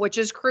 which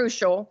is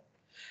crucial,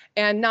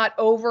 and not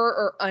over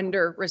or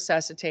under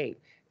resuscitate.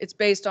 It's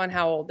based on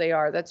how old they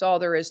are. That's all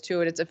there is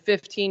to it. It's a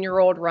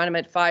 15-year-old, run them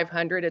at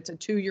 500. It's a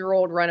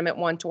 2-year-old, run them at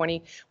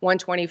 120,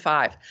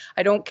 125.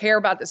 I don't care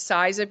about the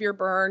size of your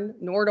burn,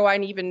 nor do I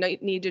even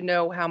need to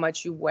know how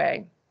much you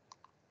weigh.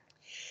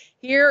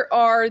 Here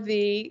are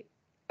the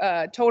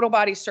total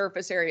body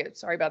surface area.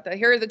 Sorry about that.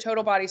 Here are the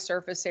total body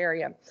surface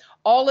area.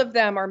 All of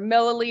them are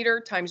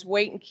milliliter times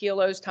weight in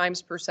kilos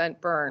times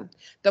percent burn.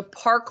 The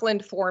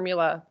Parkland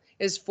formula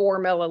is 4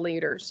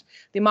 milliliters.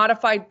 The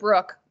modified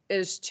Brook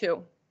is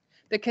 2.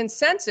 The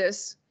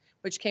consensus,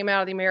 which came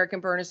out of the American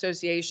Burn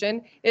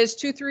Association, is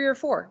 2, 3, or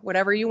 4,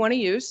 whatever you want to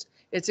use.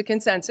 It's a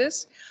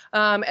consensus.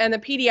 And the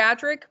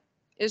pediatric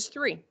is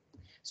 3.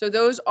 So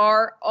those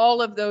are all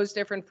of those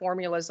different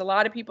formulas. A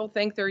lot of people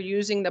think they're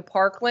using the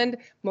Parkland.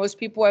 Most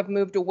people have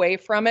moved away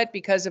from it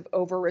because of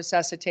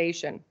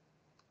over-resuscitation.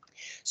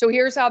 So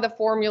here's how the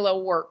formula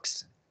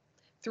works.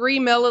 3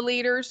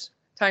 milliliters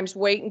times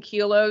weight in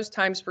kilos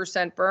times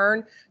percent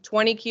burn.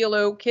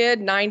 20-kilo kid,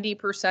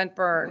 90%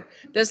 burn.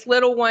 This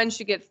little one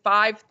should get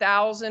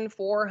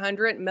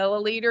 5,400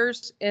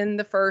 milliliters in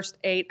the first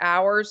 8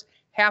 hours.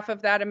 Half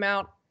of that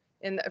amount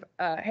in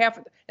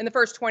the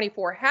first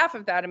 24. Half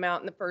of that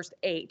amount in the first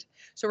 8.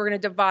 So we're going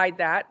to divide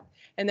that,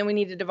 and then we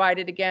need to divide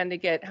it again to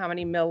get how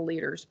many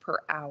milliliters per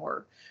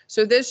hour.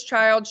 So this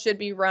child should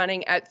be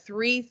running at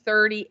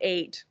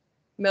 338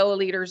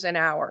 milliliters an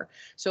hour.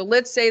 So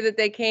let's say that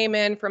they came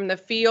in from the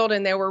field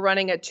and they were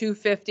running at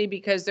 250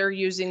 because they're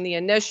using the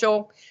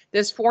initial.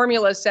 This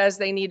formula says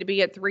they need to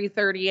be at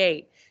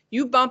 338.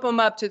 You bump them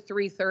up to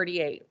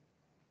 338.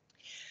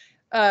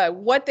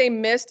 what they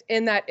missed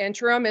in that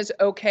interim is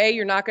okay.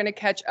 You're not going to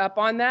catch up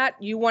on that.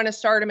 You want to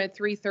start them at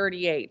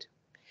 338.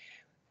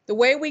 The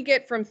way we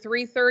get from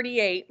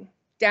 338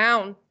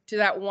 down to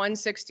that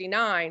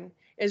 169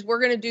 is we're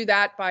going to do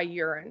that by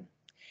urine.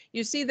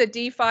 You see the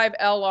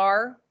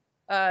D5LR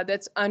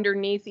that's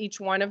underneath each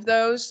one of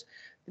those.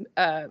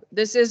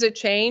 This is a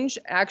change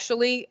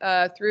actually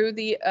through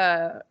the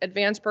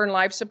Advanced Burn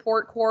Life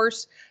Support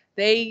course.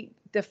 They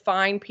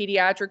define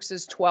pediatrics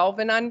as 12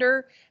 and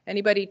under.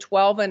 Anybody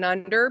 12 and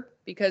under,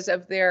 because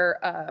of their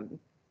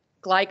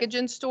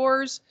glycogen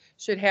stores,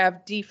 should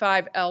have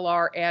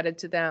D5LR added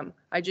to them.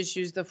 I just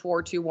use the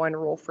 4-2-1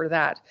 rule for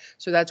that.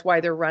 So that's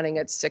why they're running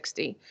at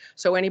 60.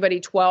 So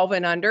anybody 12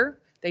 and under,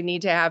 they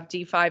need to have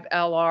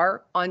D5LR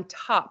on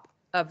top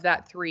of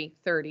that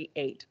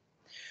 338.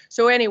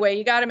 So anyway,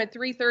 you got them at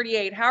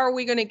 338. How are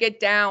we going to get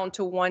down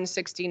to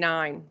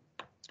 169?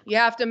 You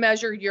have to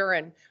measure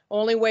urine.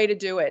 Only way to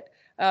do it.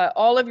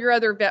 All of your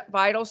other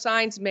vital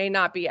signs may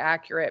not be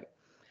accurate.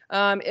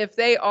 If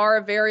they are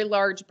a very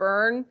large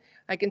burn,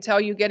 I can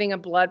tell you getting a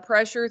blood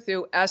pressure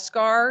through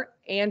eschar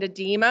and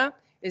edema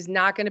is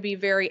not going to be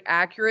very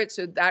accurate,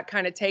 so that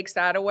kind of takes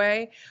that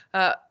away.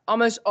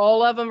 Almost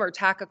all of them are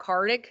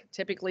tachycardic,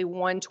 typically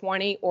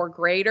 120 or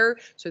greater,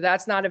 so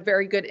that's not a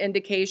very good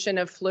indication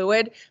of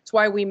fluid. That's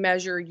why we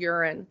measure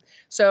urine.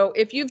 So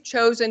if you've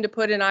chosen to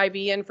put an IV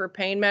in for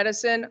pain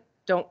medicine,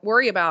 don't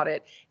worry about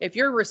it. If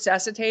you're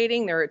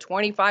resuscitating, they're at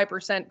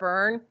 25%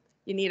 burn,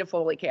 you need a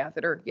Foley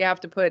catheter. You have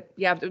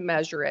to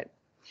measure it.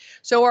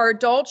 So our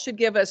adults should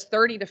give us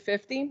 30 to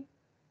 50.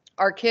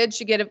 Our kids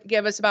should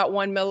give us about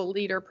 1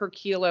 milliliter per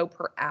kilo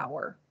per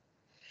hour.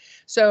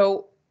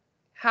 So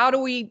how do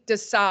we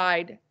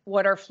decide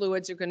what our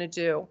fluids are going to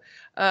do?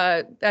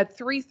 That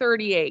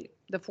 338,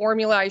 the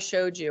formula I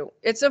showed you,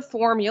 it's a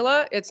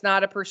formula. It's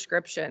not a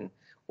prescription.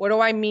 What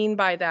do I mean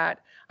by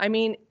that? I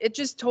mean, it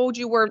just told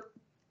you where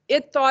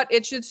it thought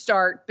it should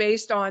start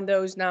based on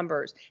those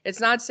numbers.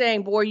 It's not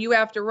saying, boy, you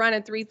have to run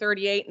at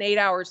 338 and 8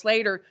 hours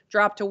later,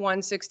 drop to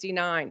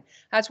 169.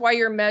 That's why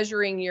you're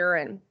measuring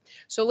urine.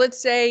 So let's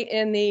say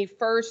in the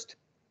first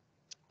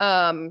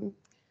hour,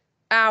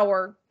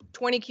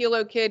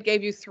 20-kilo kid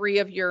gave you 3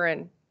 of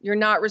urine. You're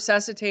not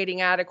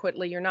resuscitating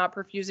adequately. You're not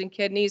perfusing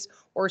kidneys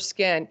or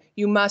skin.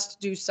 You must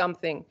do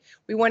something.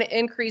 We want to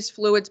increase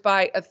fluids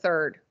by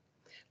 1/3.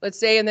 Let's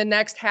say in the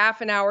next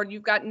half an hour,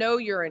 you've got no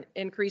urine,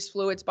 increase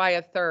fluids by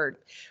 1/3.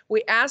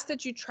 We ask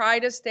that you try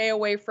to stay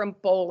away from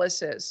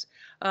boluses.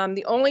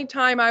 The only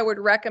time I would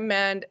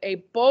recommend a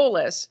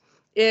bolus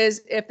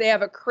is if they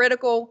have a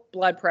critical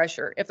blood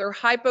pressure. If they're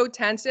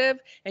hypotensive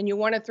and you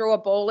want to throw a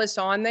bolus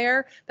on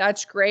there,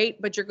 that's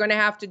great, but you're going to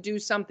have to do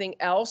something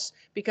else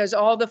because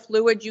all the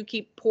fluid you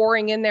keep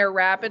pouring in there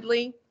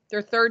rapidly,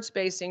 they're third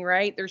spacing,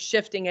 right? They're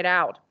shifting it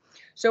out.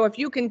 So if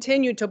you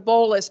continue to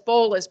bolus,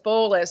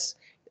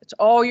 it's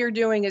all you're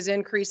doing is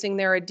increasing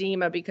their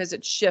edema because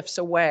it shifts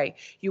away.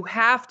 You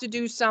have to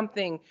do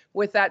something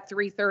with that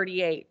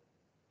 338.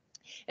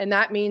 And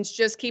that means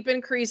just keep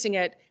increasing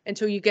it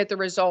until you get the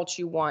results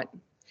you want.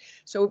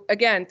 So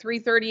again,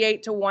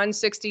 338 to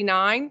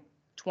 169,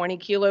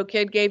 20-kilo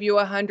kid gave you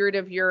 100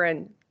 of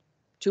urine.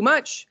 Too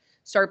much,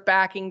 start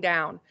backing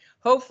down.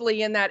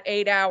 Hopefully in that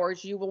 8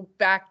 hours, you will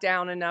back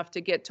down enough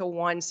to get to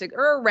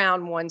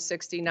around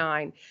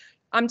 169.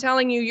 I'm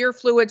telling you, your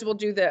fluids will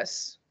do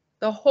this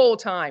the whole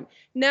time.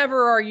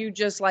 Never are you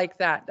just like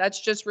that. That's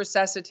just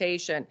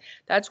resuscitation.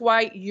 That's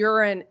why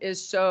urine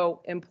is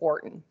so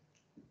important.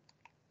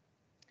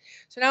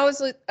 So now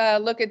let's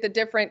look at the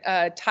different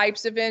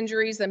types of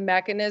injuries, the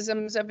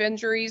mechanisms of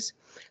injuries.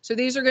 So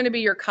these are going to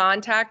be your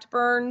contact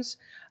burns.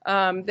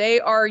 They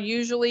are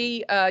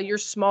usually your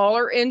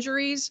smaller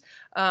injuries.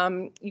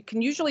 You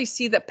can usually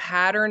see the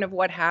pattern of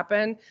what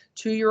happened.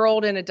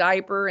 2-year-old in a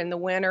diaper in the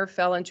winter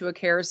fell into a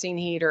kerosene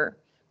heater.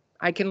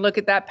 I can look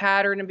at that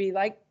pattern and be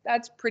like,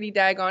 that's pretty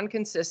daggone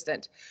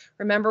consistent.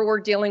 Remember, we're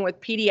dealing with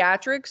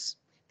pediatrics.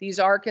 These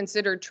are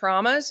considered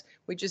traumas.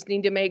 We just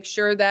need to make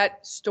sure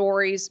that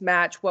stories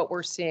match what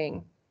we're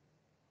seeing.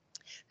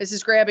 This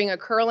is grabbing a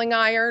curling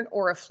iron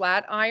or a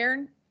flat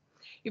iron.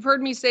 You've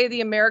heard me say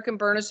the American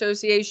Burn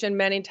Association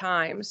many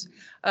times.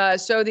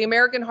 So the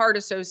American Heart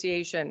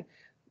Association,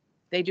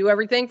 they do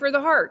everything for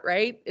the heart,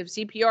 right? If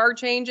CPR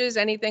changes,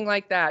 anything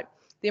like that.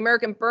 The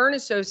American Burn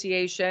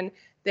Association,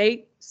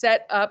 they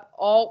set up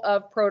all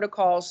of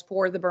protocols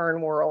for the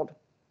burn world.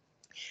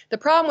 The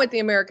problem with the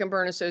American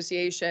Burn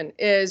Association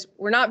is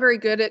we're not very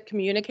good at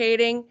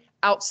communicating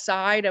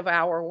outside of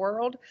our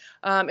world.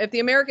 If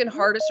the American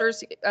Heart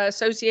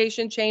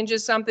Association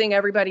changes something,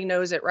 everybody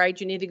knows it, right?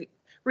 You need to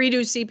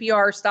redo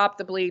CPR, stop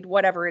the bleed,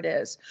 whatever it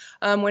is.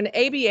 When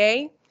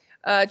ABA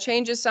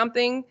changes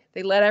something,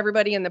 they let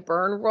everybody in the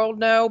burn world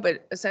know,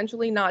 but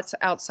essentially not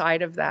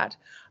outside of that.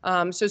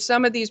 So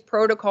some of these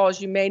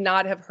protocols you may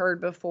not have heard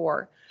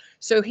before.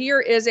 So here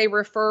is a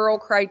referral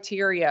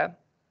criteria.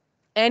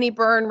 Any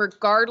burn,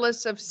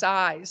 regardless of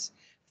size,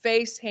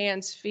 face,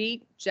 hands,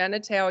 feet,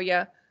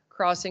 genitalia,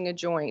 crossing a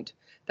joint.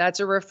 That's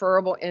a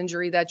referable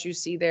injury that you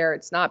see there.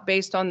 It's not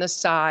based on the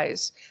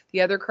size.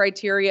 The other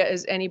criteria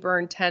is any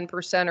burn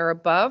 10% or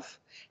above,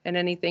 and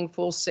anything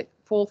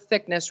full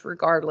thickness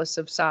regardless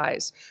of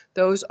size.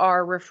 Those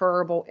are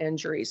referable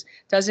injuries.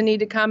 Doesn't need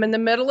to come in the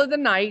middle of the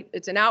night.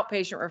 It's an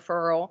outpatient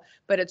referral,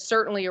 but it's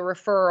certainly a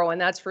referral,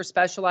 and that's for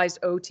specialized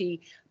OT,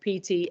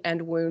 PT,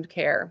 and wound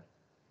care.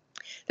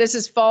 This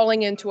is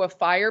falling into a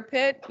fire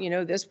pit. You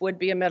know, this would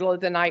be a middle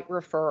of the night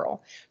referral.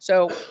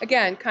 So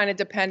again, kind of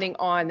depending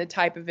on the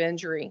type of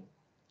injury.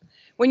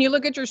 When you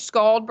look at your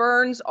scald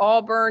burns,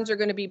 all burns are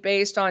going to be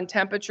based on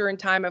temperature and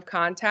time of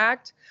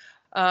contact.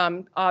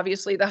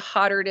 Obviously, the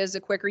hotter it is,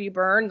 the quicker you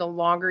burn, the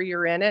longer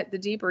you're in it, the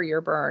deeper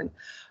your burn.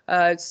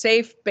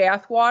 Safe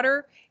bath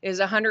water is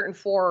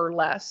 104 or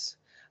less.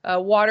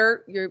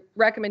 Water, your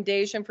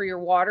recommendation for your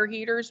water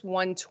heaters,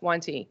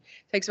 120.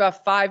 Takes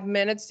about 5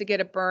 minutes to get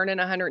a burn in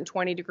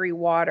 120-degree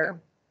water.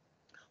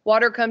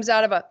 Water comes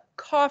out of a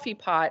coffee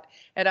pot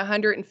at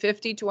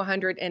 150 to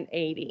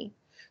 180.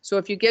 So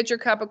if you get your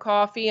cup of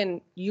coffee and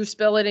you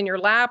spill it in your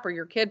lap or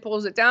your kid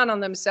pulls it down on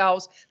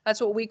themselves,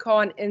 that's what we call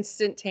an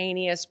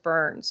instantaneous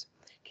burns.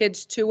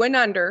 Kids 2 and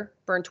under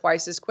burn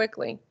twice as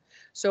quickly.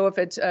 So if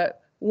it's a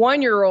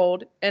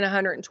 1-year-old in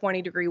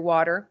 120-degree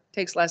water,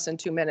 takes less than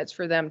 2 minutes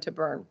for them to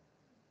burn.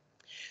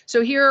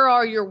 So here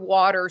are your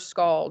water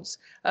scalds.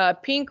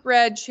 Pink,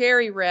 red,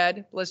 cherry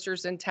red,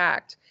 blisters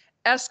intact.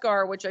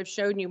 Eschar, which I've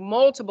shown you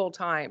multiple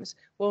times,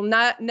 will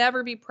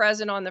never be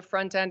present on the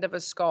front end of a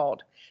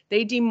scald.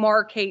 They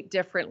demarcate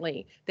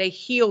differently. They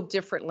heal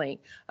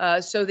differently.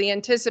 So the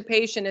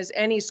anticipation is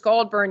any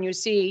scald burn you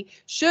see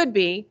should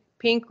be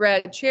pink,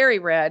 red, cherry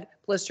red,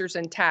 blisters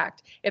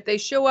intact. If they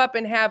show up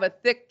and have a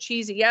thick,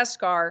 cheesy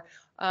eschar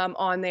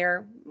on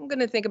there, I'm going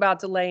to think about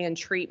delay in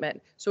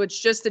treatment. So it's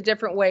just a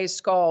different way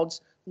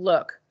scalds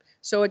look.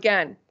 So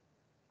again,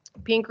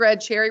 pink,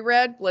 red, cherry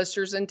red,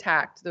 blisters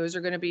intact. Those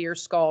are going to be your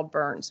scald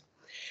burns.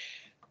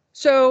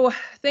 So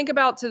think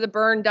about to the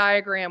burn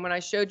diagram when I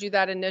showed you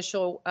that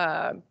initial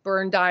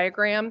burn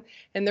diagram.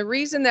 And the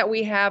reason that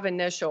we have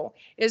initial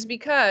is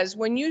because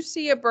when you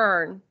see a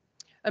burn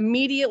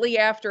immediately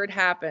after it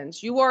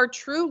happens, you are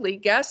truly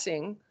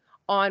guessing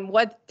on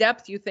what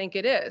depth you think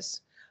it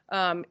is.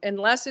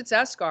 Unless it's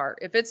eschar.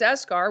 If it's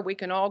eschar, we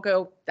can all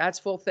go, that's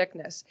full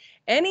thickness.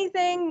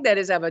 Anything that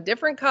is of a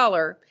different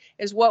color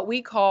is what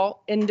we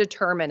call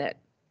indeterminate.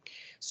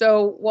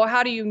 So, well,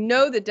 how do you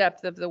know the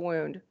depth of the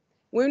wound?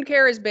 Wound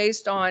care is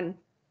based on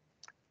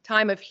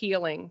time of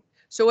healing.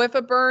 So if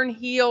a burn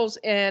heals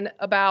in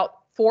about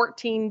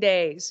 14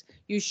 days,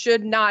 you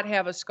should not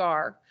have a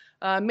scar.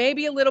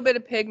 Maybe a little bit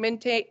of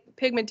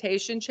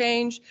pigmentation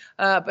change,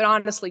 but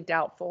honestly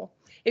doubtful.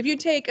 If you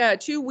take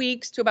 2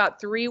 weeks to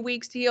about 3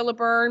 weeks to heal a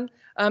burn,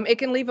 it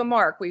can leave a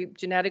mark. We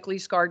genetically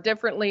scar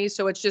differently,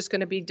 so it's just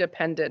going to be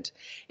dependent.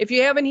 If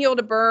you haven't healed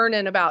a burn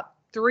in about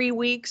 3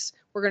 weeks,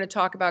 we're going to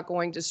talk about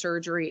going to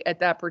surgery at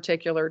that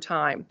particular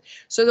time.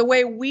 So the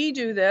way we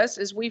do this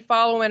is we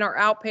follow in our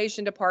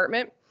outpatient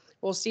department.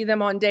 We'll see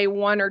them on day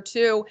 1 or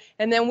 2,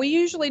 and then we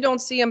usually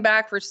don't see them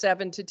back for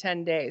 7 to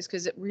 10 days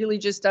because it really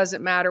just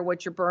doesn't matter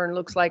what your burn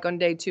looks like on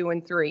day 2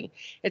 and 3.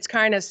 It's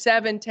kind of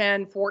 7,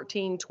 10,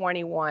 14,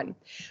 21.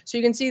 So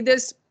you can see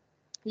this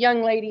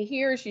young lady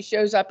here, she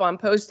shows up on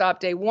post-op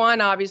day 1.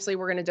 Obviously,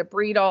 we're going to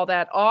debride all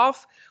that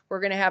off.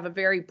 We're going to have a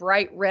very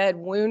bright red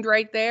wound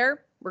right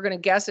there. We're going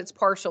to guess it's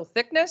partial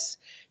thickness.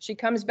 She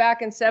comes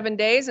back in 7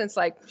 days and it's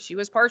like, she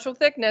was partial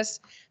thickness.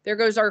 There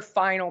goes our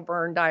final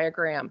burn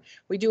diagram.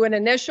 We do an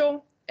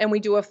initial and we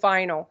do a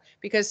final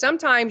because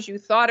sometimes you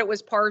thought it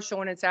was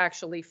partial and it's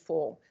actually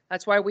full.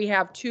 That's why we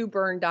have 2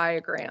 burn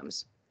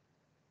diagrams.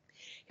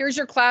 Here's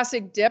your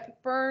classic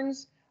dip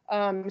burns.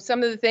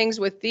 Some of the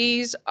things with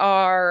these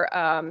are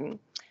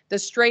the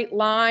straight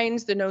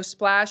lines, the no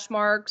splash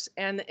marks,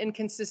 and the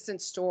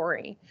inconsistent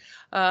story.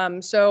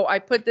 So I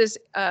put this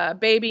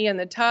baby in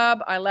the tub.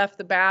 I left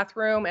the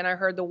bathroom and I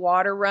heard the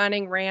water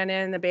running, ran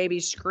in, the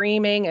baby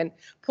screaming, and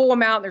pull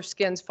them out, their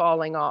skin's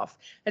falling off.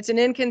 It's an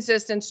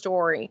inconsistent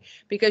story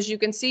because you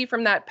can see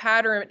from that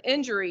pattern of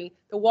injury,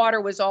 the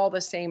water was all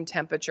the same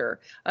temperature.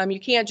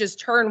 You can't just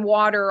turn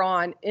water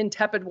on in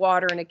tepid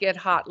water and it get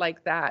hot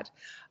like that.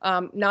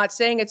 Not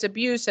saying it's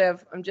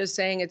abusive, I'm just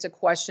saying it's a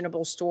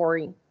questionable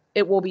story.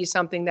 It will be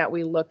something that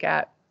we look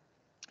at.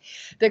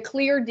 The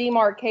clear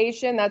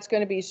demarcation, that's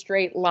going to be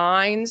straight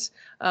lines.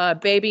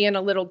 Baby in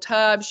a little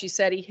tub, she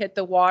said he hit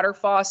the water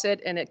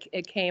faucet and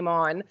it came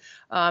on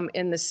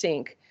in the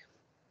sink.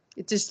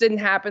 It just didn't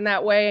happen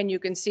that way, and you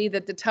can see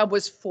that the tub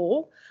was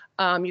full.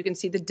 You can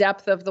see the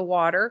depth of the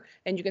water,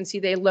 and you can see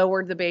they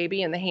lowered the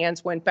baby and the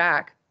hands went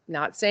back.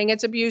 Not saying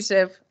it's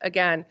abusive,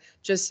 again,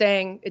 just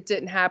saying it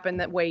didn't happen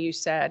that way you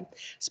said.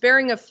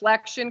 Sparing of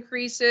flexion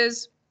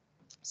creases.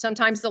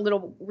 Sometimes the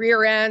little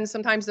rear end,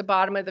 sometimes the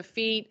bottom of the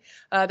feet.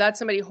 That's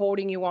somebody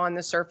holding you on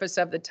the surface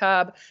of the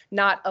tub,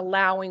 not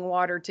allowing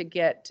water to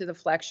get to the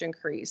flexion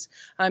crease.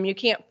 You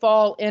can't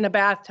fall in a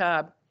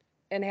bathtub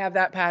and have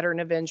that pattern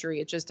of injury.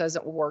 It just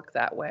doesn't work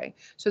that way.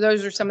 So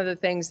those are some of the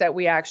things that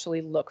we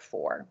actually look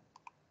for.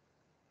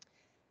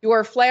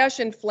 Your flash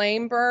and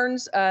flame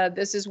burns,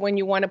 this is when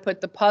you want to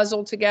put the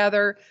puzzle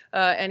together,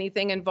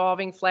 anything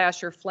involving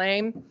flash or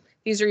flame.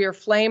 These are your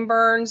flame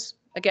burns.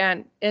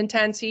 Again,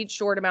 intense heat,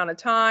 short amount of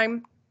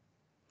time.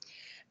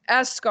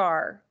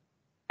 eScar.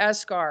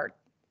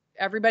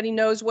 Everybody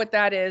knows what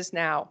that is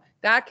now.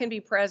 That can be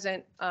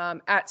present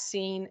at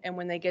scene and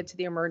when they get to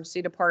the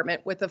emergency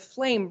department with a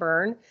flame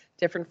burn,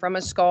 different from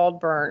a scald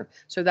burn.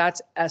 So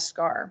that's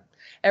eScar.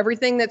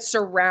 Everything that's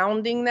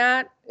surrounding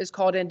that is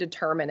called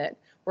indeterminate.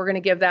 We're going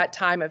to give that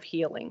time of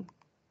healing.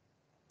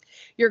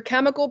 Your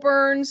chemical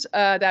burns,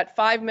 that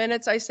 5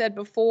 minutes I said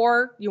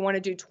before, you want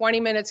to do 20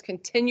 minutes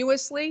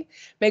continuously.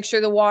 Make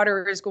sure the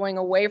water is going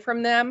away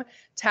from them.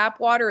 Tap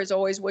water is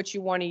always what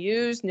you want to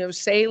use. No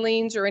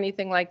salines or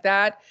anything like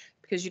that,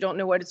 because you don't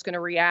know what it's going to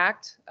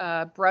react.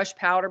 Brush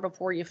powder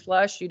before you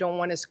flush. You don't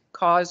want to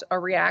cause a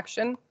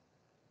reaction.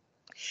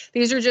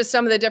 These are just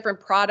some of the different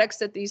products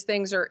that these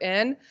things are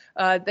in.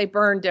 They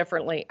burn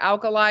differently.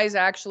 Alkalis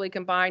actually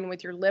combine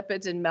with your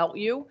lipids and melt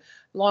you.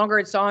 The longer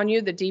it's on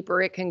you, the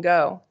deeper it can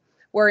go.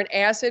 Where an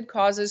acid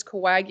causes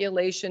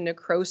coagulation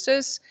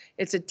necrosis,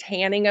 it's a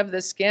tanning of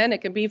the skin. It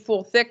can be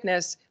full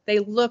thickness. They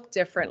look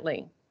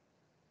differently.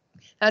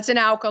 That's an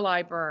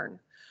alkali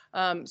burn.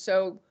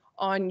 So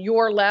on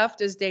your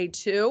left is day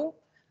 2.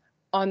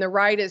 On the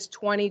right is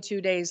 22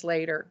 days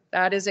later.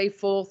 That is a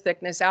full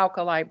thickness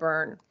alkali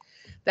burn.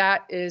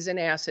 That is an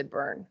acid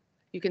burn.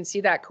 You can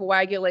see that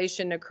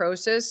coagulation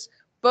necrosis.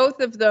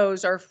 Both of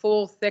those are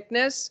full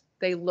thickness.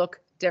 They look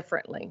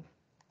differently.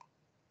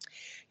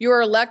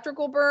 Your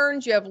electrical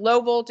burns, you have low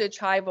voltage,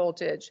 high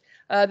voltage.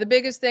 The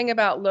biggest thing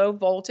about low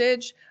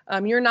voltage,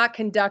 you're not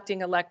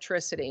conducting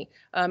electricity.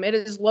 It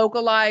is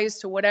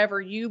localized to whatever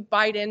you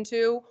bite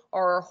into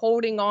or are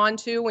holding on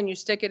to when you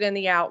stick it in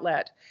the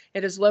outlet.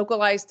 It is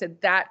localized to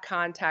that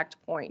contact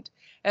point,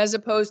 as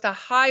opposed to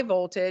high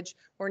voltage,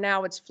 where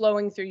now it's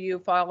flowing through you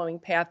following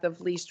path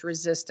of least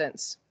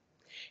resistance.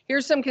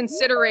 Here's some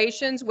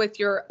considerations with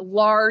your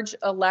large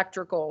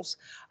electricals.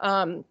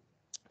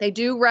 They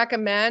do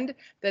recommend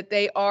that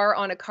they are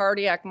on a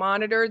cardiac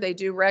monitor. They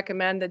do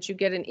recommend that you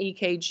get an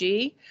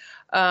EKG.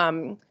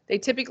 They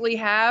typically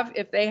have,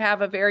 if they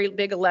have a very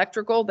big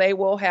electrical, they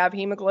will have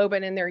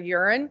hemoglobin in their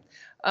urine.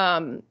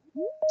 And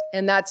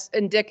that's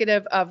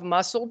indicative of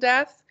muscle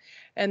death.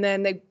 And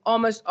then they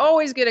almost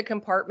always get a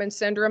compartment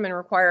syndrome and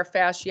require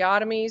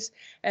fasciotomies.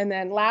 And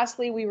then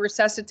lastly, we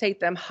resuscitate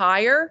them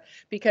higher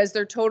because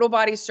their total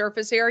body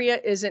surface area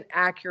isn't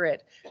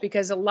accurate,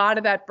 because a lot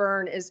of that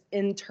burn is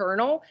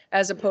internal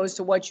as opposed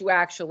to what you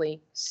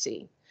actually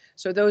see.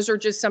 So those are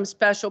just some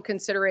special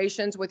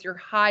considerations with your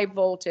high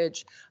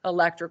voltage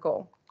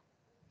electrical.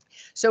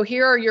 So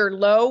here are your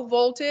low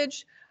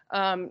voltage.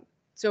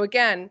 So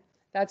again,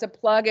 that's a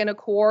plug and a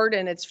cord,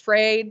 and it's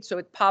frayed, so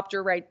it popped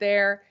her right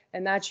there.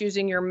 And that's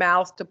using your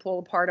mouth to pull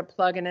apart a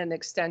plug and an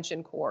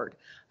extension cord.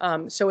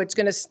 So it's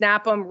going to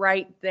snap them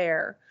right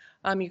there.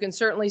 You can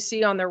certainly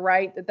see on the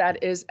right that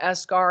that is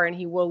eScar, and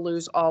he will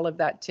lose all of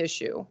that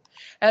tissue.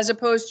 As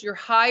opposed to your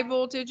high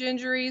voltage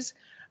injuries,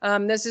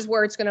 this is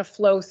where it's going to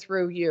flow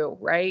through you,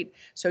 right?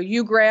 So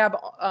you grab,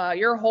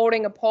 you're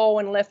holding a pole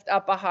and lift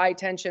up a high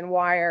tension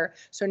wire.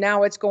 So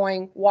now it's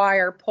going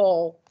wire,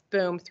 pull,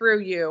 boom,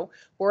 through you.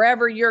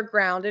 Wherever you're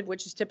grounded,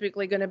 which is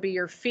typically going to be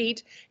your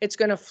feet, it's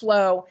going to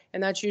flow,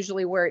 and that's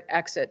usually where it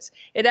exits.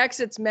 It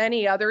exits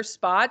many other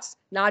spots,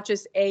 not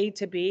just A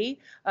to B.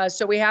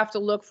 So we have to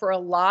look for a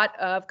lot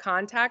of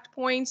contact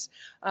points,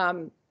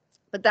 but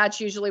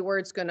that's usually where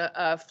it's going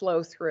to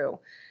flow through.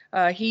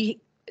 He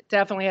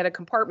definitely had a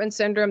compartment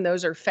syndrome.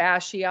 Those are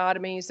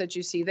fasciotomies that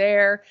you see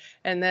there.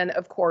 And then,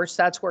 of course,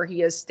 that's where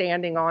he is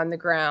standing on the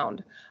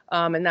ground.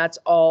 And that's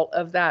all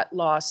of that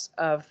loss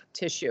of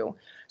tissue.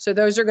 So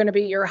those are going to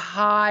be your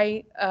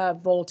high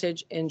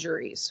voltage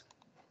injuries.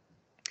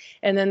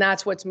 And then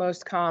that's what's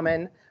most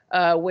common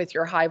with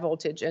your high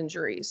voltage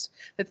injuries.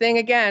 The thing,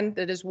 again,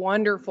 that is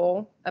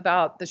wonderful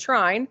about the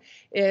Shrine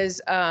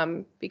is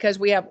because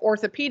we have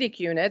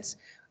orthopedic units.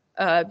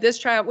 This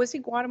child, was he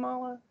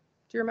Guatemala?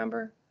 Do you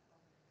remember?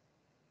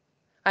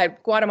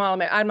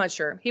 Guatemala, I'm not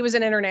sure. He was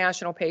an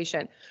international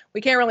patient.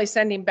 We can't really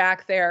send him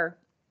back there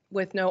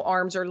with no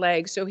arms or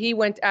legs. So he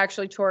went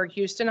actually to our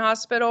Houston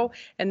hospital,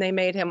 and they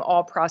made him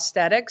all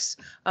prosthetics.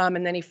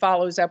 And then he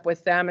follows up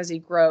with them as he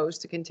grows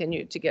to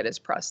continue to get his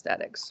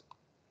prosthetics.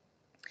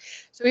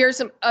 So here's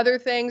some other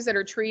things that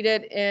are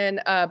treated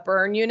in a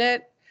burn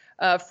unit.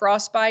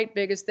 Frostbite,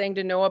 biggest thing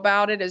to know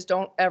about it is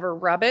don't ever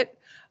rub it.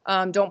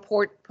 Don't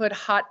put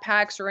hot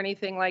packs or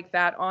anything like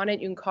that on it.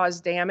 You can cause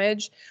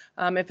damage.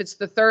 If it's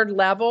the 3rd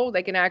level,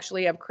 they can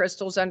actually have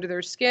crystals under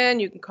their skin.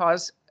 You can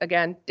cause,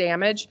 again,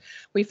 damage.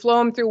 We flow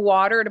them through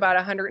water at about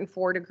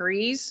 104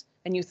 degrees,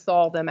 and you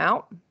thaw them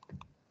out.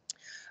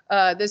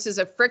 This is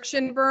a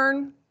friction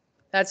burn.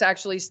 That's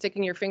actually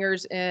sticking your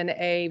fingers in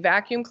a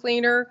vacuum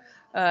cleaner.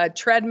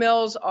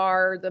 Treadmills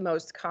are the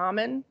most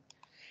common.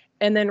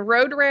 And then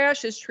road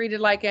rash is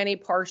treated like any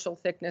partial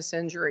thickness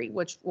injury,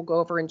 which we'll go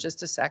over in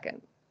just a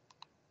second.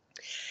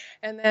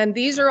 And then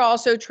these are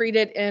also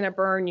treated in a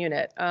burn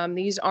unit.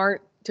 These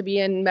aren't to be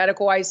in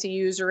medical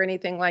ICUs or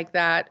anything like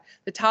that.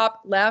 The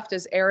top left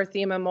is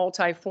erythema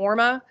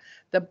multiforme.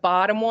 The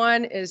bottom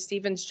one is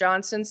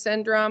Stevens-Johnson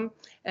syndrome.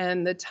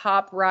 And the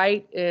top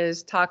right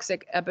is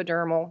toxic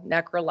epidermal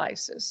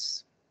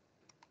necrolysis.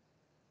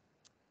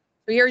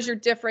 So here's your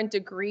different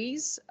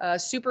degrees.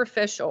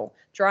 Superficial,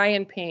 dry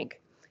and pink.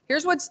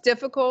 Here's what's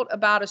difficult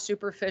about a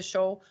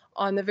superficial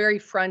on the very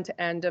front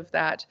end of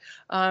that.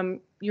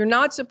 You're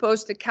not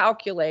supposed to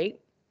calculate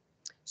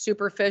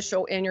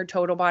superficial in your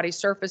total body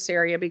surface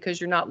area because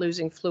you're not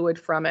losing fluid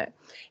from it.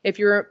 If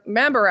you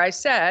remember, I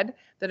said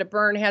that a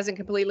burn hasn't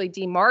completely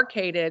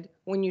demarcated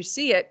when you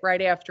see it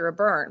right after a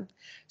burn.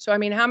 So, I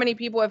mean, how many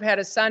people have had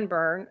a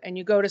sunburn and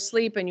you go to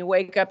sleep and you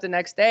wake up the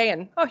next day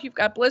and, oh, you've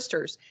got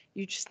blisters.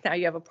 Now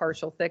you have a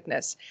partial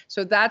thickness.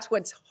 So that's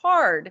what's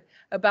hard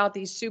about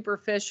these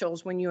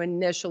superficials when you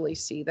initially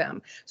see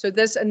them. So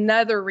this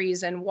another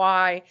reason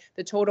why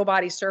the total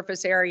body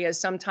surface area is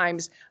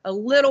sometimes a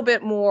little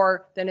bit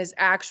more than is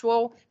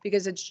actual,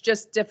 because it's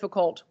just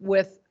difficult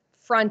with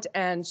front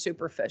end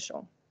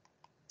superficial.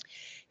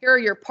 Here are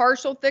your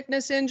partial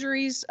thickness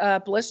injuries,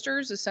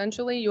 blisters.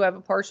 Essentially, you have a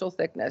partial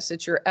thickness.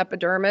 It's your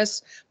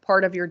epidermis,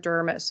 part of your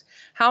dermis.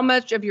 How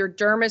much of your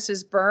dermis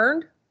is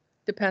burned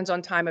depends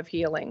on time of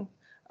healing.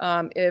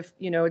 If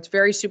it's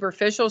very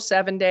superficial,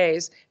 7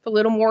 days. If a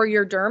little more of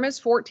your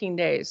dermis, 14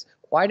 days.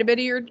 Quite a bit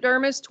of your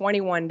dermis,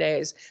 21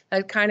 days.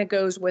 That kind of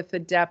goes with the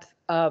depth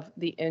of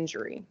the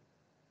injury.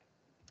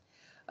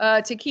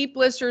 To keep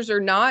blisters or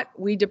not,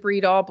 we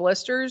debride all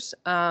blisters.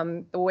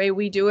 The way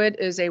we do it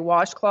is a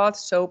washcloth,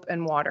 soap,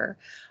 and water.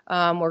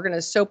 We're going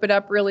to soap it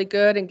up really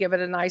good and give it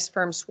a nice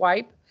firm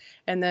swipe.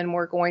 And then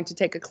we're going to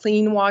take a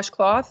clean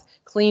washcloth,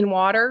 clean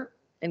water,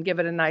 and give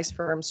it a nice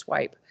firm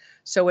swipe.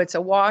 So it's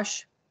a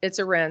wash, it's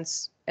a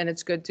rinse, and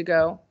it's good to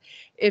go.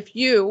 If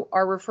you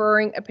are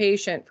referring a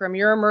patient from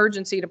your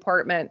emergency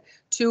department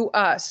to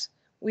us,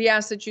 we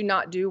ask that you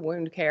not do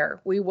wound care.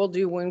 We will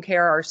do wound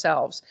care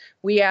ourselves.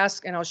 We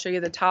ask, and I'll show you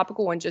the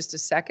topical in just a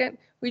second.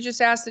 We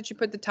just ask that you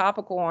put the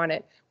topical on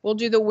it. We'll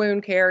do the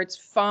wound care. It's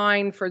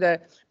fine for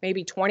the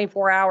maybe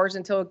 24 hours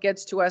until it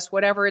gets to us,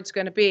 whatever it's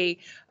going to be.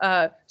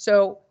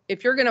 So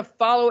if you're going to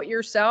follow it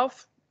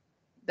yourself,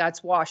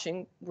 that's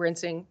washing,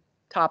 rinsing,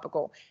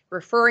 topical.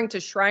 Referring to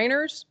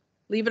Shriners,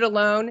 leave it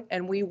alone,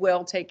 and we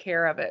will take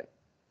care of it.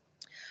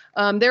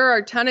 There are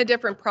a ton of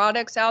different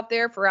products out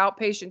there for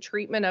outpatient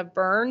treatment of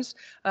burns.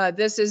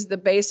 This is the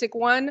basic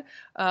one.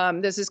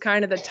 This is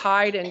kind of the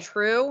tried and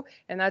true,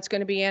 and that's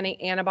going to be any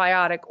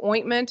antibiotic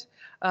ointment.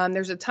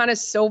 There's a ton of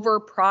silver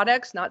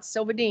products, not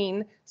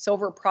Silvadene,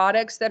 silver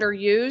products that are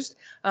used.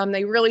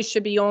 They really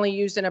should be only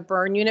used in a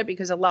burn unit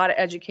because a lot of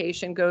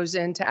education goes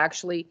into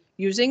actually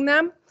using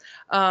them.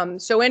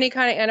 So any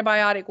kind of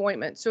antibiotic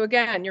ointment. So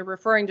again, you're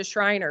referring to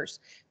Shriners.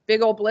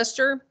 Big old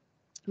blister.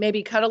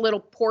 Maybe cut a little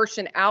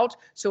portion out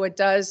so it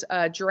does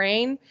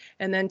drain,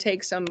 and then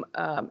take some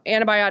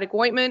antibiotic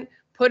ointment,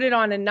 put it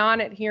on a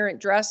non-adherent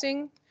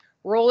dressing,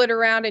 roll it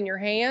around in your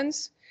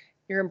hands.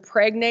 You're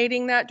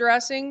impregnating that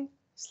dressing,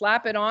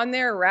 slap it on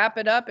there, wrap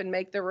it up, and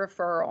make the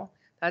referral.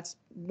 That's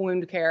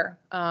wound care.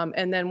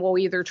 And then we'll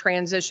either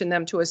transition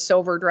them to a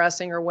silver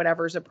dressing or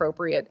whatever's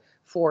appropriate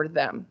for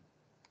them.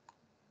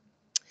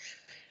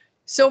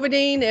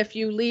 Silvadene, if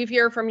you leave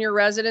here from your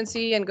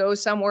residency and go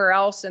somewhere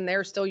else and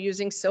they're still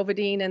using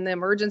Silvadene in the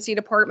emergency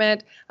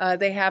department,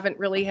 they haven't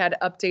really had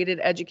updated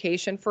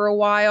education for a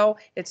while.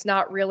 It's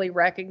not really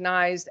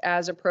recognized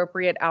as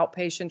appropriate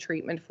outpatient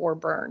treatment for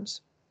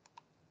burns.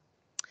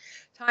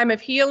 Time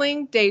of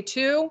healing, day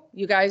 2.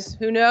 You guys,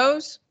 who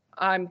knows?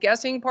 I'm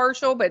guessing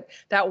partial, but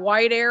that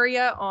white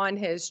area on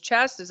his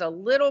chest is a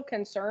little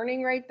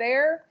concerning right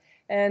there.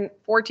 And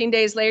 14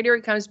 days later,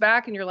 he comes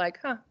back and you're like,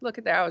 huh, look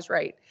at that, I was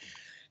right.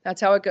 That's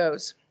how it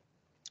goes.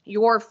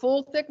 Your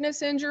full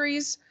thickness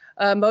injuries,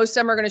 most of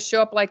them are going to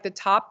show up like the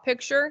top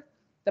picture.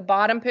 The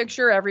bottom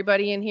picture,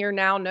 everybody in here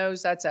now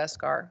knows that's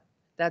eschar.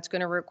 That's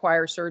going to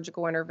require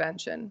surgical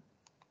intervention.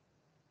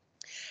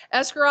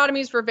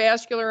 Escharotomies for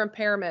vascular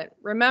impairment.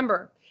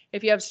 Remember,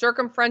 if you have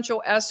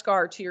circumferential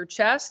eschar to your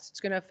chest, it's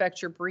going to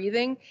affect your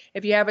breathing.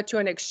 If you have it to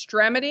an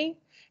extremity,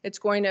 it's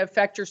going to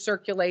affect your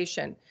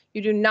circulation.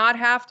 You do not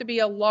have to be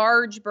a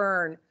large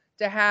burn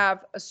to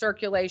have a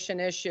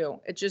circulation issue.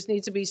 It just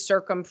needs to be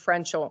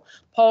circumferential.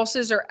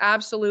 Pulses are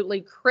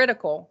absolutely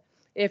critical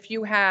if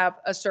you have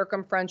a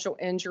circumferential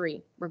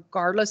injury,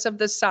 regardless of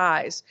the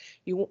size,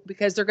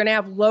 because they're going to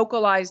have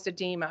localized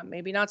edema,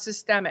 maybe not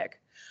systemic.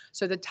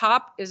 So the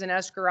top is an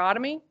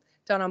escharotomy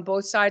done on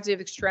both sides of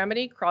the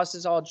extremity,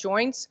 crosses all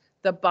joints.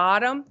 The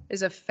bottom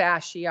is a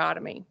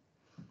fasciotomy.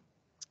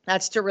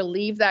 That's to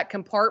relieve that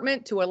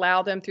compartment to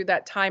allow them through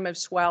that time of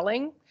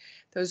swelling.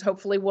 Those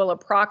hopefully will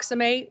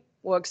approximate.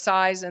 We'll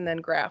excise and then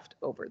graft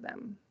over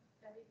them.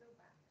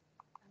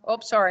 Oh,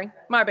 sorry,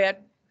 my bad.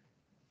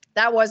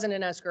 That wasn't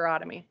an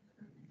escharotomy.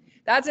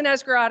 That's an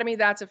escharotomy,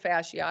 that's a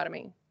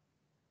fasciotomy.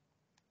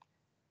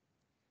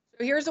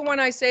 So here's the one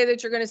I say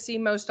that you're going to see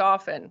most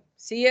often.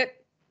 See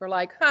it? We're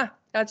like, huh,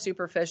 that's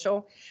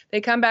superficial.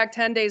 They come back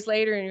 10 days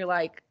later and you're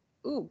like,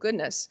 ooh,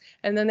 goodness.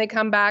 And then they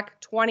come back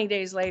 20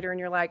 days later and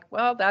you're like,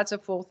 well, that's a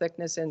full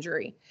thickness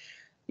injury.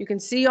 You can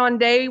see on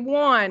day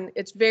one,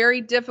 it's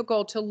very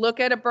difficult to look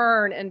at a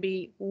burn and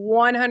be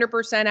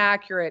 100%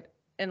 accurate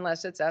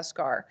unless it's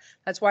eschar.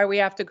 That's why we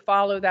have to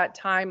follow that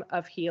time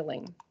of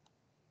healing.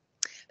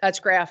 That's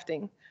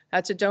grafting.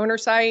 That's a donor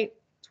site.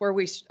 It's where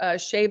we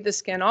shave the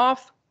skin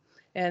off,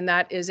 and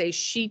that is a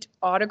sheet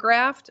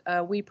autograft.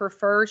 We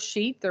prefer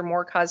sheet. They're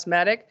more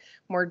cosmetic,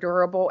 more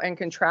durable, and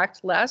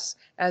contract less,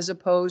 as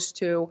opposed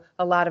to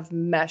a lot of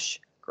mesh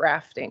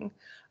grafting.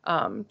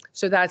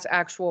 So that's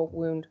actual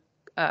wound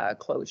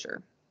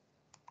closure.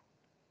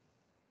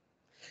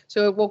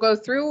 So we'll go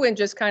through and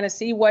just kind of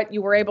see what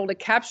you were able to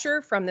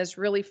capture from this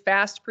really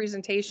fast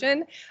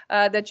presentation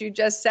that you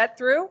just set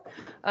through.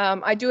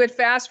 I do it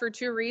fast for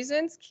two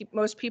reasons: keep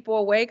most people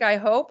awake, I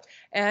hope,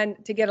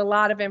 and to get a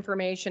lot of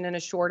information in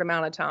a short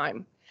amount of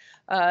time.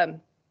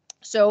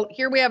 So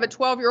here we have a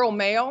 12-year-old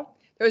male.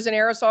 There's an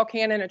aerosol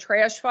can in a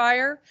trash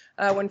fire.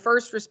 When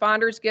first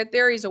responders get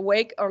there, he's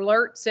awake,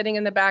 alert, sitting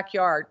in the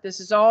backyard. This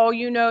is all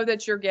you know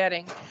that you're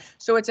getting.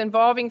 So it's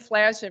involving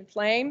flash and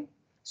flame.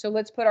 So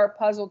let's put our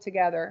puzzle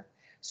together.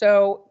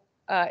 So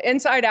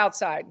inside,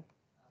 outside,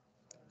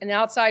 an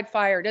outside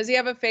fire. Does he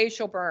have a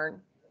facial burn?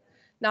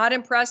 Not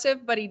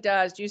impressive, but he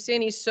does. Do you see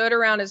any soot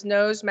around his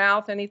nose,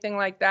 mouth, anything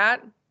like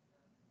that?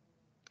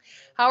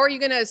 How are you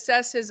going to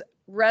assess his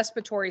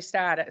respiratory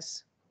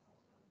status?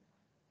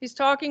 He's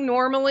talking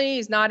normally.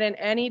 He's not in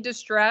any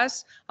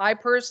distress. I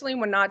personally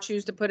would not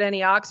choose to put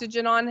any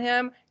oxygen on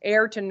him.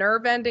 Air to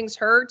nerve endings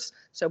hurts,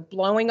 so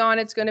blowing on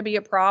it's going to be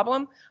a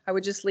problem. I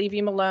would just leave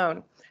him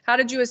alone. How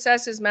did you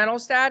assess his mental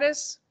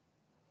status?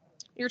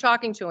 You're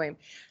talking to him.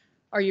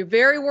 Are you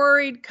very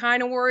worried,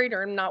 kind of worried,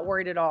 or not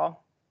worried at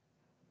all?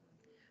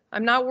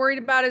 I'm not worried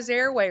about his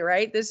airway,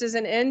 right? This is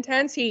an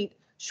intense heat,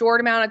 short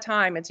amount of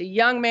time. It's a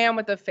young man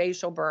with a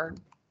facial burn.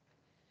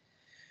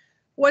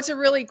 What's a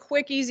really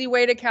quick, easy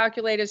way to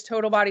calculate his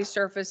total body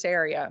surface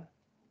area?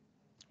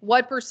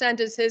 What percent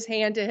is his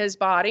hand to his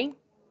body?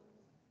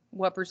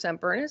 What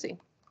percent burn is he?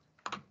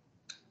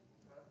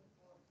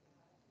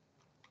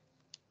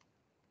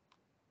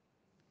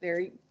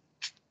 Here's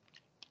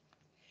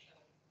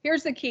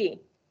the key.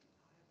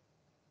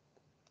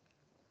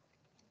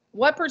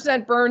 What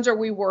percent burns are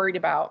we worried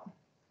about?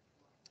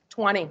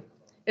 20.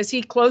 Is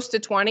he close to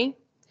 20?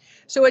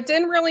 So it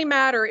didn't really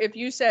matter if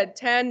you said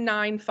 10,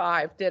 9,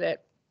 5, did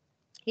it?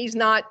 He's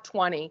not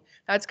 20.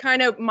 That's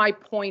kind of my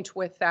point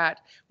with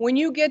that. When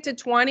you get to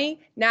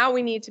 20, now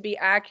we need to be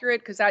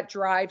accurate because that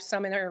drives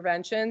some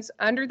interventions.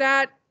 Under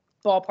that,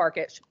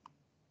 ballpark-ish.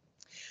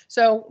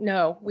 So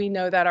no, we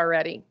know that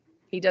already.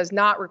 He does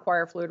not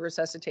require fluid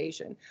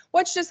resuscitation.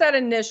 What's just that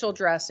initial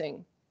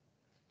dressing?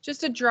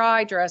 Just a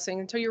dry dressing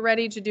until you're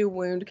ready to do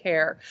wound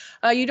care.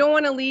 You don't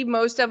want to leave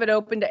most of it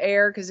open to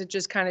air because it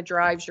just kind of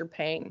drives your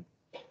pain.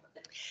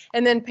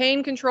 And then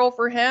pain control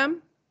for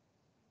him.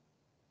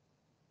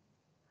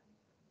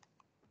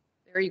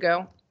 There you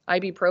go,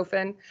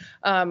 ibuprofen.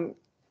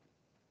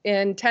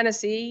 In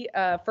Tennessee,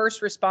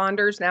 first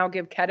responders now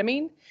give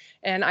ketamine.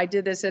 And I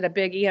did this at a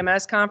big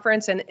EMS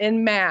conference, and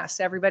en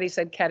masse, everybody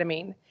said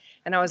ketamine.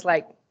 And I was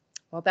like,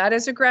 well, that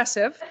is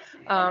aggressive.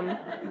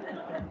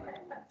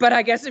 But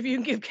I guess if you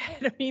can give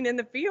ketamine in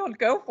the field,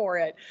 go for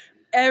it.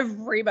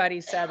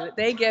 Everybody said it.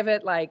 They give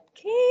it like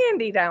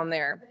candy down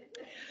there.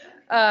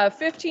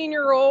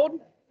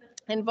 15-year-old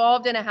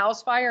involved in a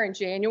house fire in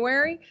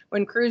January.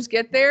 When crews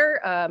get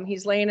there,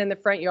 he's laying in the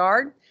front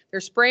yard.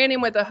 They're spraying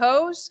him with a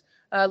hose.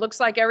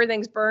 Looks like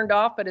everything's burned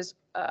off, but his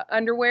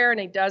underwear, and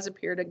he does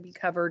appear to be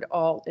covered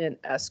all in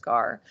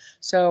eschar.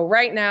 So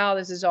right now,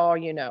 this is all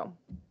you know.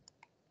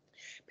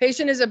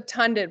 Patient is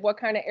obtunded. What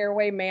kind of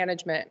airway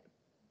management?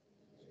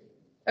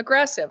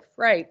 Aggressive,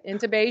 right.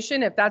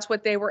 Intubation, if that's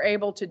what they were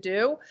able to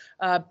do.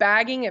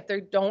 Bagging, if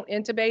they don't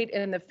intubate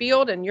in the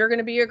field, and you're going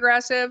to be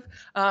aggressive.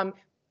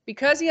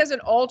 Because he has an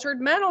altered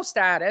mental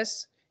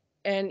status,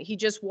 and he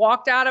just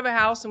walked out of a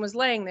house and was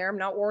laying there, I'm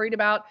not worried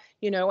about,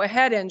 a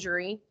head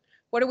injury.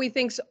 What do we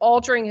think's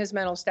altering his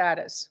mental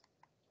status?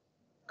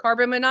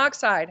 Carbon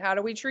monoxide, how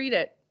do we treat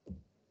it?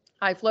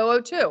 High flow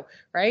O2,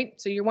 right?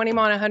 So you want him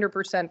on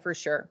 100% for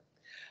sure.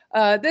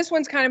 This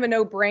one's kind of a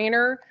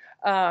no-brainer,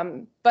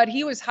 but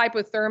he was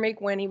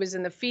hypothermic when he was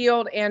in the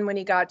field and when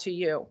he got to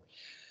you.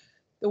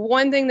 The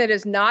one thing that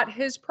is not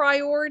his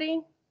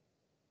priority,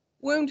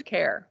 wound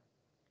care.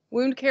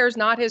 Wound care is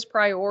not his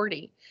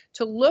priority.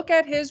 To look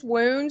at his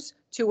wounds,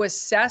 to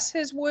assess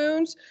his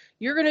wounds,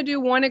 you're going to do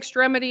one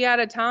extremity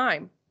at a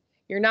time.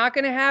 You're not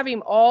going to have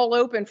him all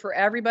open for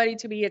everybody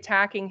to be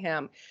attacking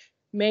him.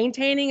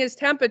 Maintaining his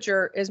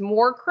temperature is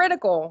more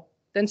critical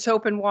than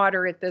soap and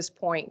water at this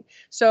point.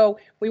 So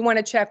we want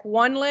to check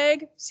one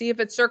leg, see if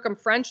it's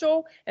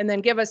circumferential, and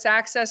then give us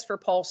access for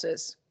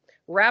pulses.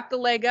 Wrap the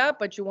leg up,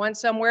 but you want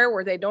somewhere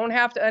where they don't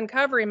have to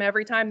uncover him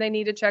every time they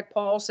need to check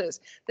pulses.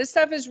 This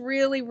stuff is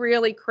really,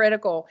 really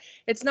critical.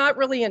 It's not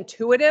really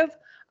intuitive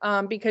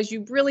because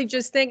you really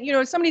just think,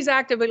 if somebody's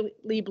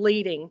actively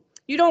bleeding,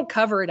 you don't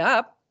cover it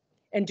up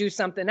and do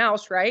something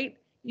else, right?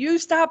 You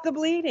stop the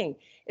bleeding.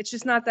 It's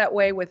just not that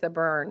way with a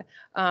burn.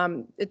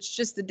 It's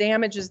just the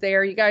damage is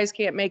there. You guys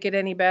can't make it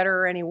any better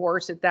or any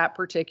worse at that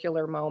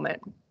particular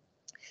moment.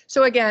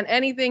 So again,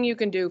 anything you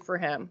can do for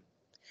him.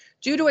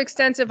 Due to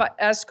extensive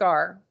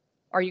eschar,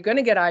 are you going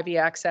to get IV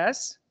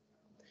access?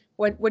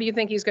 What do you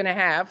think he's going to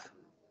have?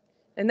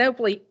 And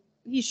hopefully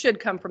he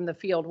should come from the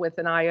field with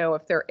an IO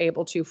if they're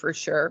able to, for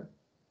sure.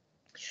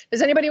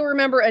 Does anybody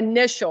remember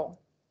initial?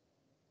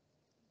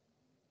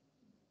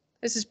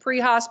 This is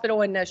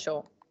pre-hospital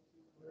initial.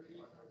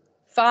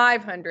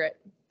 500.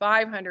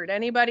 500.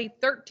 Anybody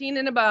 13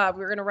 and above,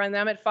 we're going to run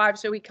them at 5.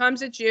 So he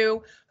comes at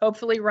you,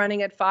 hopefully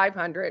running at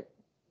 500.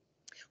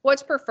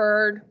 What's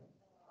preferred?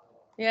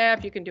 Yeah,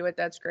 if you can do it,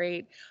 that's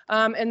great.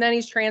 And then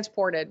he's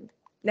transported.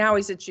 Now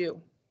he's at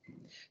you.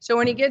 So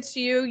when he gets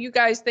to you, you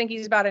guys think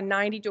he's about a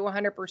 90 to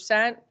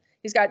 100%.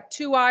 He's got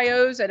 2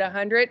 IOs at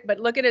 100, but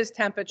look at his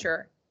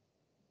temperature.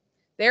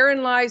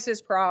 Therein lies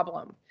his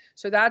problem.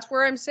 So that's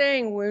where I'm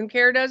saying wound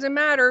care doesn't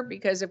matter,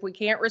 because if we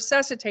can't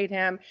resuscitate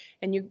him,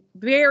 and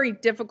very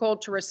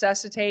difficult to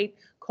resuscitate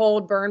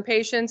cold burn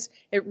patients,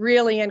 it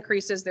really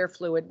increases their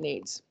fluid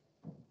needs.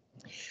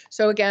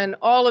 So again,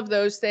 all of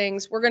those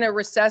things, we're going to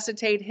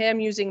resuscitate him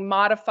using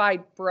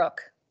modified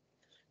Brook.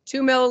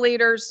 2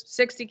 milliliters,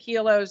 60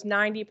 kilos,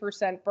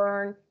 90%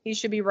 burn. He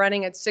should be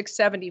running at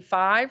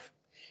 675.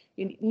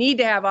 You need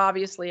to have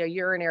obviously a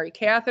urinary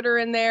catheter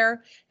in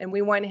there, and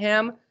we want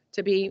him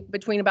to be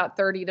between about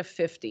 30 to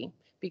 50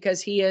 because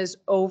he is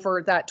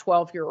over that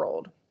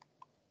 12-year-old.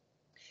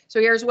 So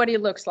here's what he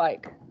looks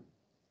like.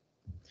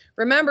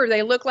 Remember,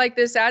 they look like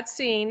this at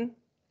scene.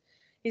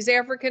 He's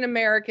African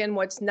American.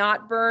 What's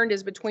not burned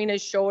is between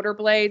his shoulder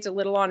blades, a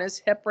little on his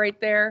hip right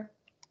there.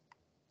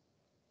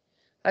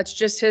 That's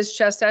just his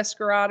chest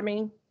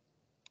escharotomy.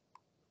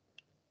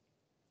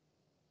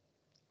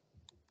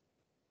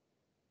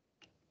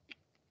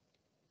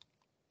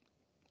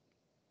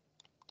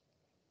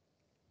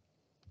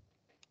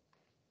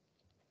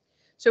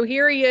 So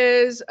here he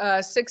is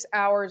 6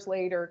 hours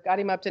later, got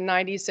him up to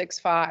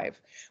 96.5.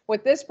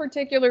 With this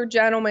particular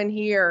gentleman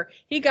here,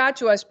 he got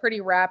to us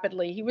pretty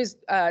rapidly. He was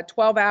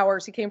 12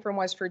 hours. He came from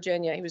West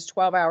Virginia. He was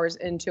 12 hours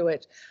into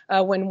it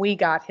when we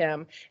got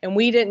him. And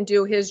we didn't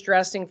do his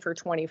dressing for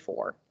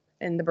 24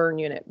 in the burn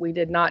unit. We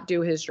did not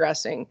do his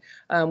dressing.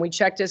 We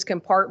checked his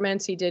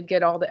compartments. He did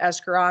get all the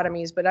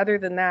escharotomies, but other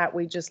than that,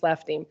 we just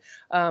left him.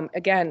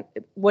 Again,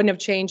 it wouldn't have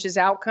changed his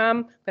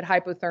outcome, but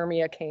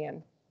hypothermia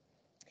can.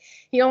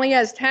 He only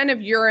has 10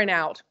 of urine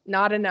out,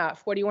 not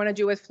enough. What do you want to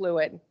do with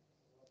fluid?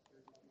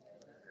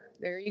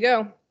 There you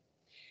go.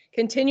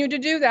 Continue to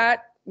do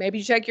that.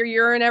 Maybe check your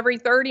urine every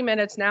 30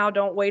 minutes now.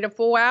 Don't wait a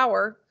full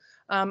hour.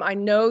 I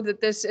know that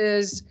this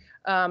is,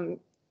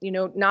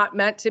 not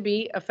meant to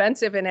be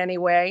offensive in any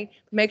way.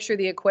 Make sure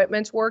the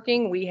equipment's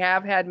working. We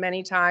have had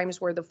many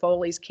times where the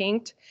Foley's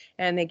kinked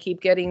and they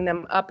keep getting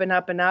them up and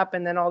up and up,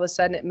 and then all of a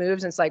sudden it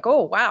moves and it's like,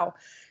 oh, wow.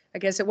 I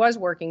guess it was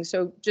working.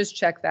 So just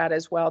check that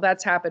as well.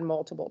 That's happened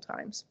multiple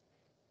times.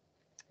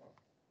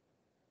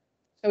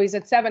 So he's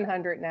at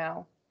 700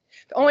 now.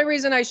 The only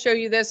reason I show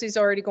you this, he's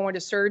already going to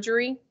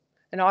surgery.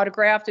 An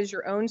autograft is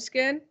your own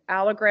skin.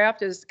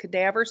 Allograft is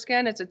cadaver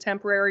skin. It's a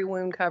temporary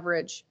wound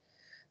coverage.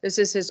 This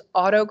is his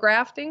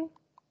autografting.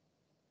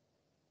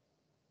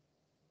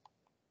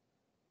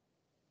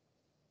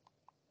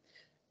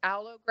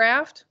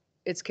 Allograft,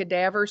 it's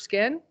cadaver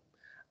skin.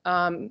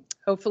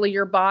 Hopefully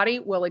your body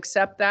will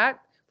accept that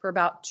for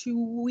about 2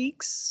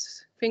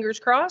 weeks, fingers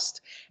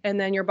crossed, and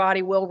then your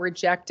body will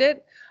reject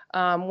it.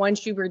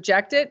 Once you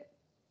reject it,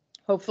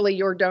 hopefully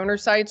your donor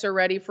sites are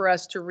ready for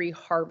us to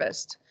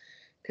reharvest,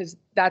 because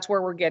that's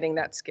where we're getting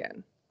that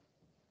skin.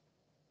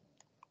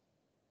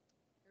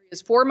 He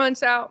is 4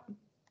 months out.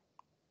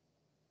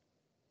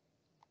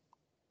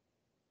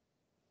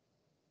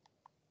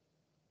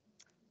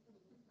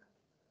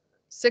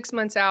 Six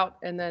months out,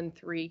 and then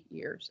 3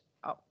 years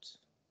out.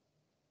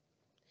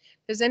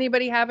 Does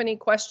anybody have any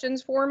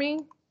questions for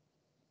me?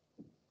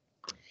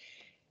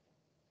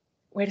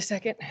 Wait a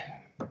second.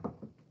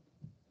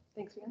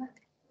 Thanks, Vienna.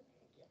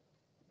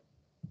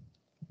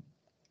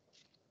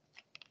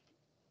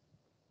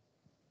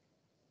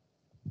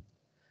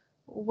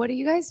 What are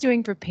you guys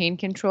doing for pain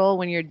control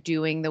when you're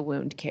doing the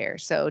wound care?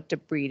 So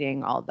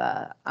debriding all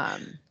the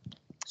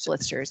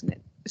blisters and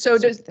So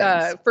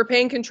for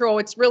pain control,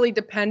 it's really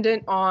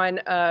dependent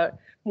on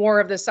more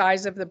of the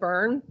size of the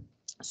burn.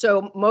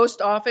 So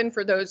most often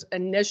for those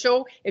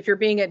initial, if you're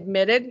being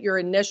admitted, your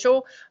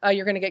initial,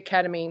 you're going to get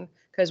ketamine,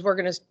 because we're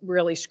going to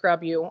really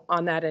scrub you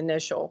on that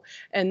initial.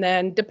 And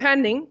then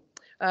depending,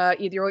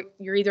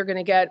 you're either going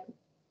to get,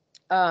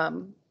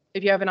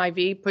 if you have an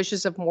IV,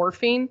 pushes of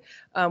morphine.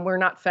 We're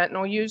not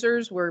fentanyl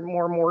users. We're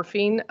more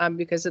morphine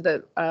because of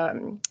the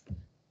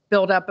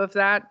buildup of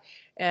that.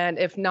 And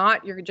if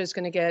not, you're just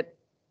going to get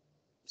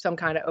some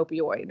kind of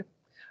opioid.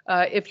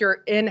 If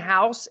you're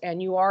in-house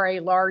and you are a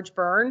large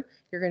burn,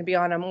 you're going to be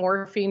on a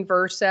morphine,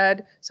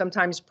 Versed,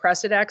 sometimes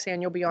Precedex, and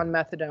you'll be on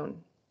methadone.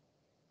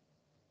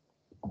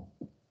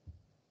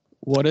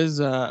 What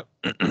is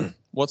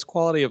what's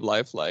quality of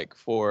life like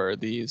for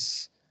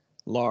these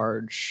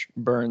large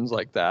burns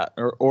like that,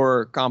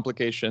 or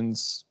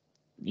complications,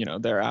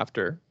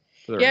 thereafter?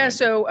 For the Yeah, remainder?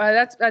 so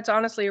that's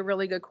honestly a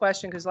really good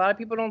question because a lot of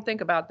people don't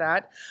think about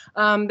that.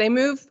 They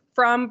move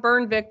from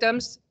burn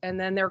victims and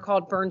then they're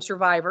called burn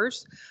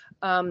survivors.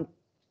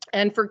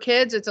 And for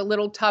kids, it's a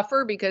little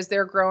tougher because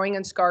they're growing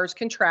and scars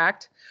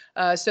contract.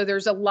 So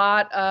there's a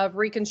lot of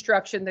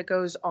reconstruction that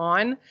goes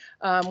on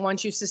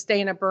once you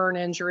sustain a burn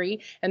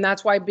injury. And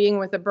that's why being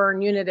with a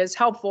burn unit is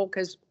helpful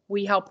because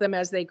we help them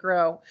as they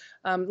grow.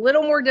 A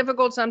little more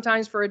difficult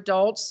sometimes for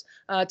adults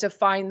to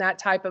find that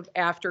type of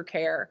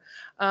aftercare.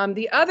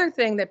 The other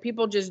thing that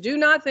people just do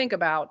not think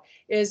about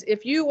is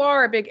if you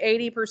are a big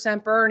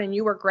 80% burn and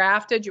you were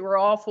grafted, you were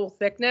all full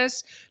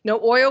thickness,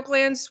 no oil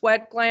glands,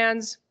 sweat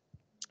glands,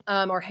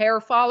 or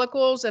hair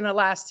follicles and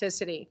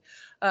elasticity.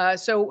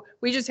 So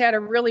we just had a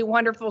really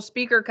wonderful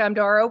speaker come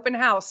to our open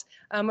house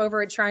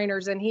over at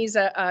Shriners, and he's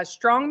a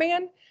strong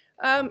man.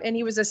 And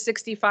he was a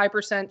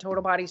 65%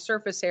 total body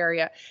surface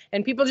area.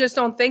 And people just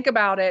don't think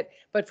about it,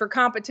 but for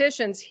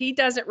competitions, he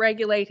doesn't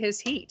regulate his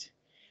heat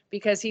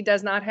because he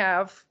does not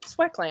have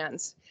sweat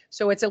glands.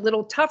 So it's a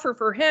little tougher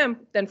for him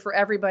than for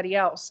everybody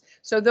else.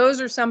 So those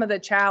are some of the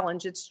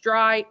challenge. It's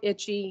dry,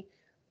 itchy,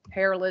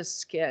 hairless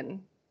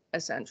skin,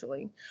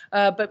 essentially.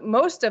 But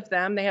most of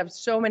them, they have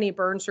so many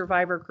burn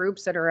survivor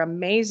groups that are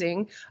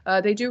amazing.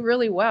 They do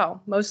really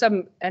well. Most of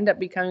them end up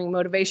becoming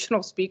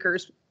motivational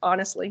speakers,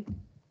 honestly.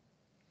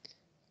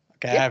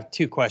 Okay, I have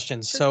two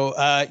questions. So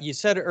you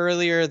said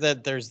earlier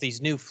that there's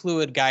these new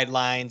fluid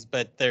guidelines,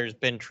 but there's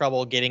been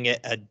trouble getting it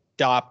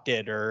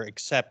adopted or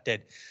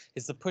accepted.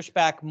 Is the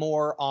pushback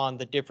more on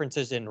the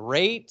differences in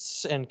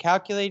rates and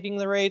calculating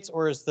the rates,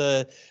 or is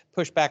the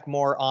pushback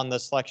more on the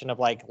selection of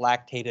like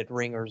lactated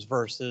ringers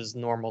versus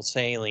normal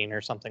saline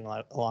or something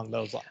along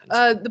those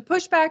lines? The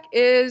pushback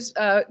is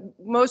a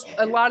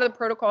lot of the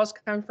protocols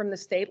come from the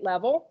state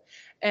level,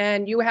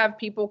 and you have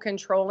people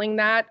controlling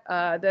that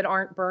that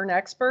aren't burn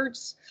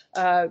experts.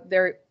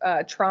 They're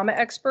trauma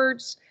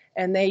experts,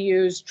 and they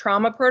use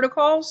trauma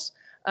protocols,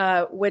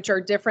 which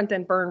are different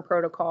than burn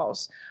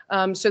protocols.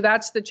 So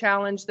that's the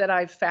challenge that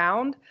I've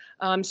found.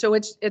 So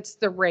it's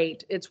the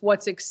rate, it's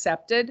what's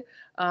accepted.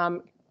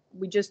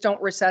 We just don't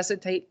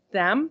resuscitate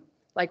them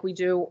like we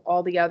do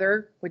all the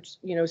other, which,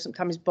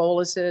 sometimes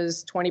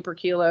boluses, 20 per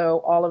kilo,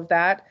 all of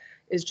that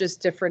is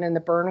just different in the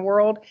burn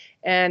world.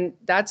 And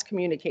that's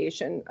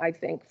communication, I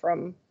think,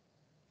 from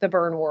the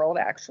burn world,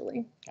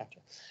 actually. Gotcha.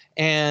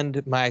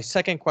 And my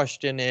second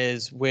question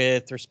is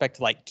with respect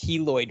to like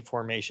keloid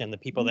formation, the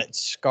people that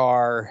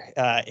scar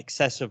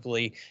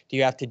excessively, do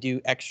you have to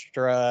do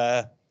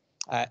extra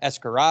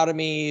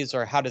escharotomies,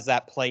 or how does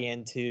that play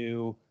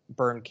into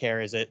burn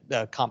care? Is it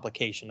a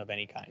complication of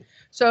any kind?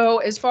 So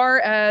as far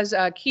as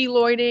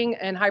keloiding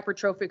and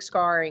hypertrophic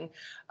scarring,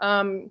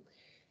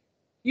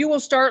 you will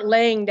start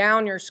laying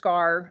down your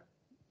scar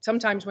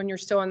sometimes when you're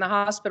still in the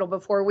hospital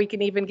before we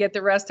can even get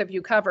the rest of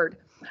you covered.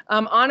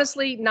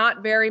 Honestly,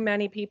 not very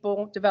many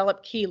people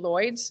develop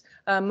keloids.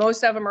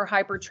 Most of them are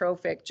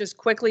hypertrophic. Just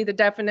quickly, the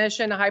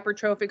definition, a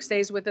hypertrophic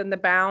stays within the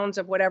bounds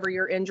of whatever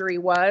your injury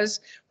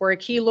was, where a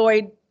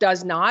keloid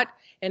does not,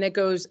 and it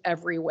goes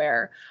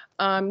everywhere.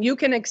 You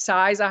can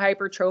excise a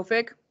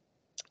hypertrophic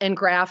and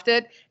graft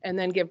it and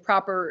then give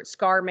proper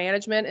scar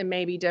management and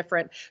may be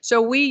different. So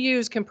we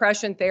use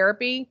compression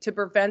therapy to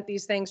prevent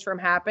these things from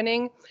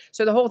happening.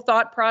 So the whole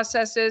thought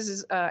process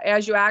is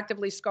as you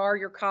actively scar,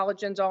 your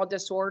collagen's all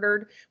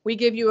disordered, we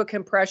give you a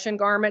compression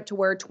garment to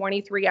wear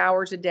 23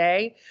 hours a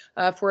day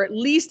for at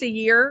least a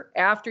year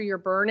after your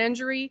burn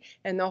injury.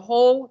 And the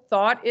whole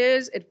thought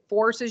is it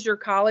forces your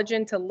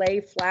collagen to lay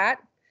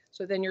flat,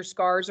 so then your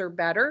scars are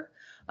better.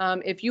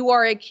 If you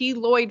are a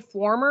keloid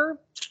former,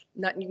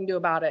 nothing you can do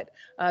about it.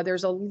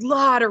 There's a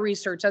lot of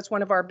research. That's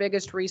one of our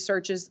biggest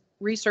research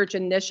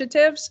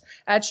initiatives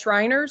at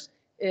Shriners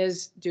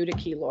is due to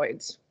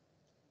keloids.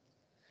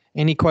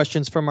 Any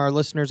questions from our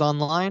listeners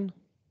online?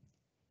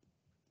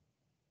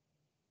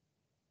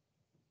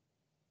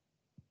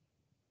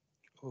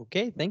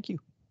 Okay, thank you.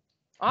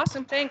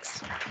 Awesome,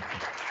 thanks.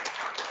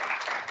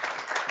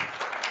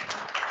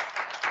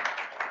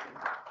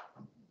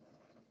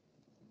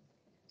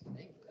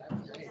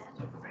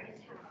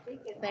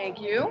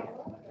 Thank you.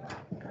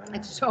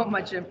 It's so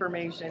much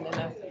information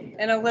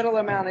in a little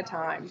amount of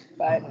time,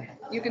 but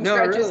you can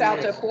stretch this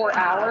out to 4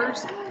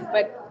 hours,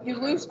 but you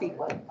lose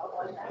people.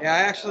 Yeah, I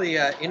actually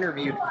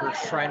interviewed for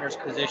Shriner's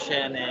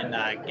position in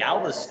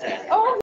Galveston. Oh,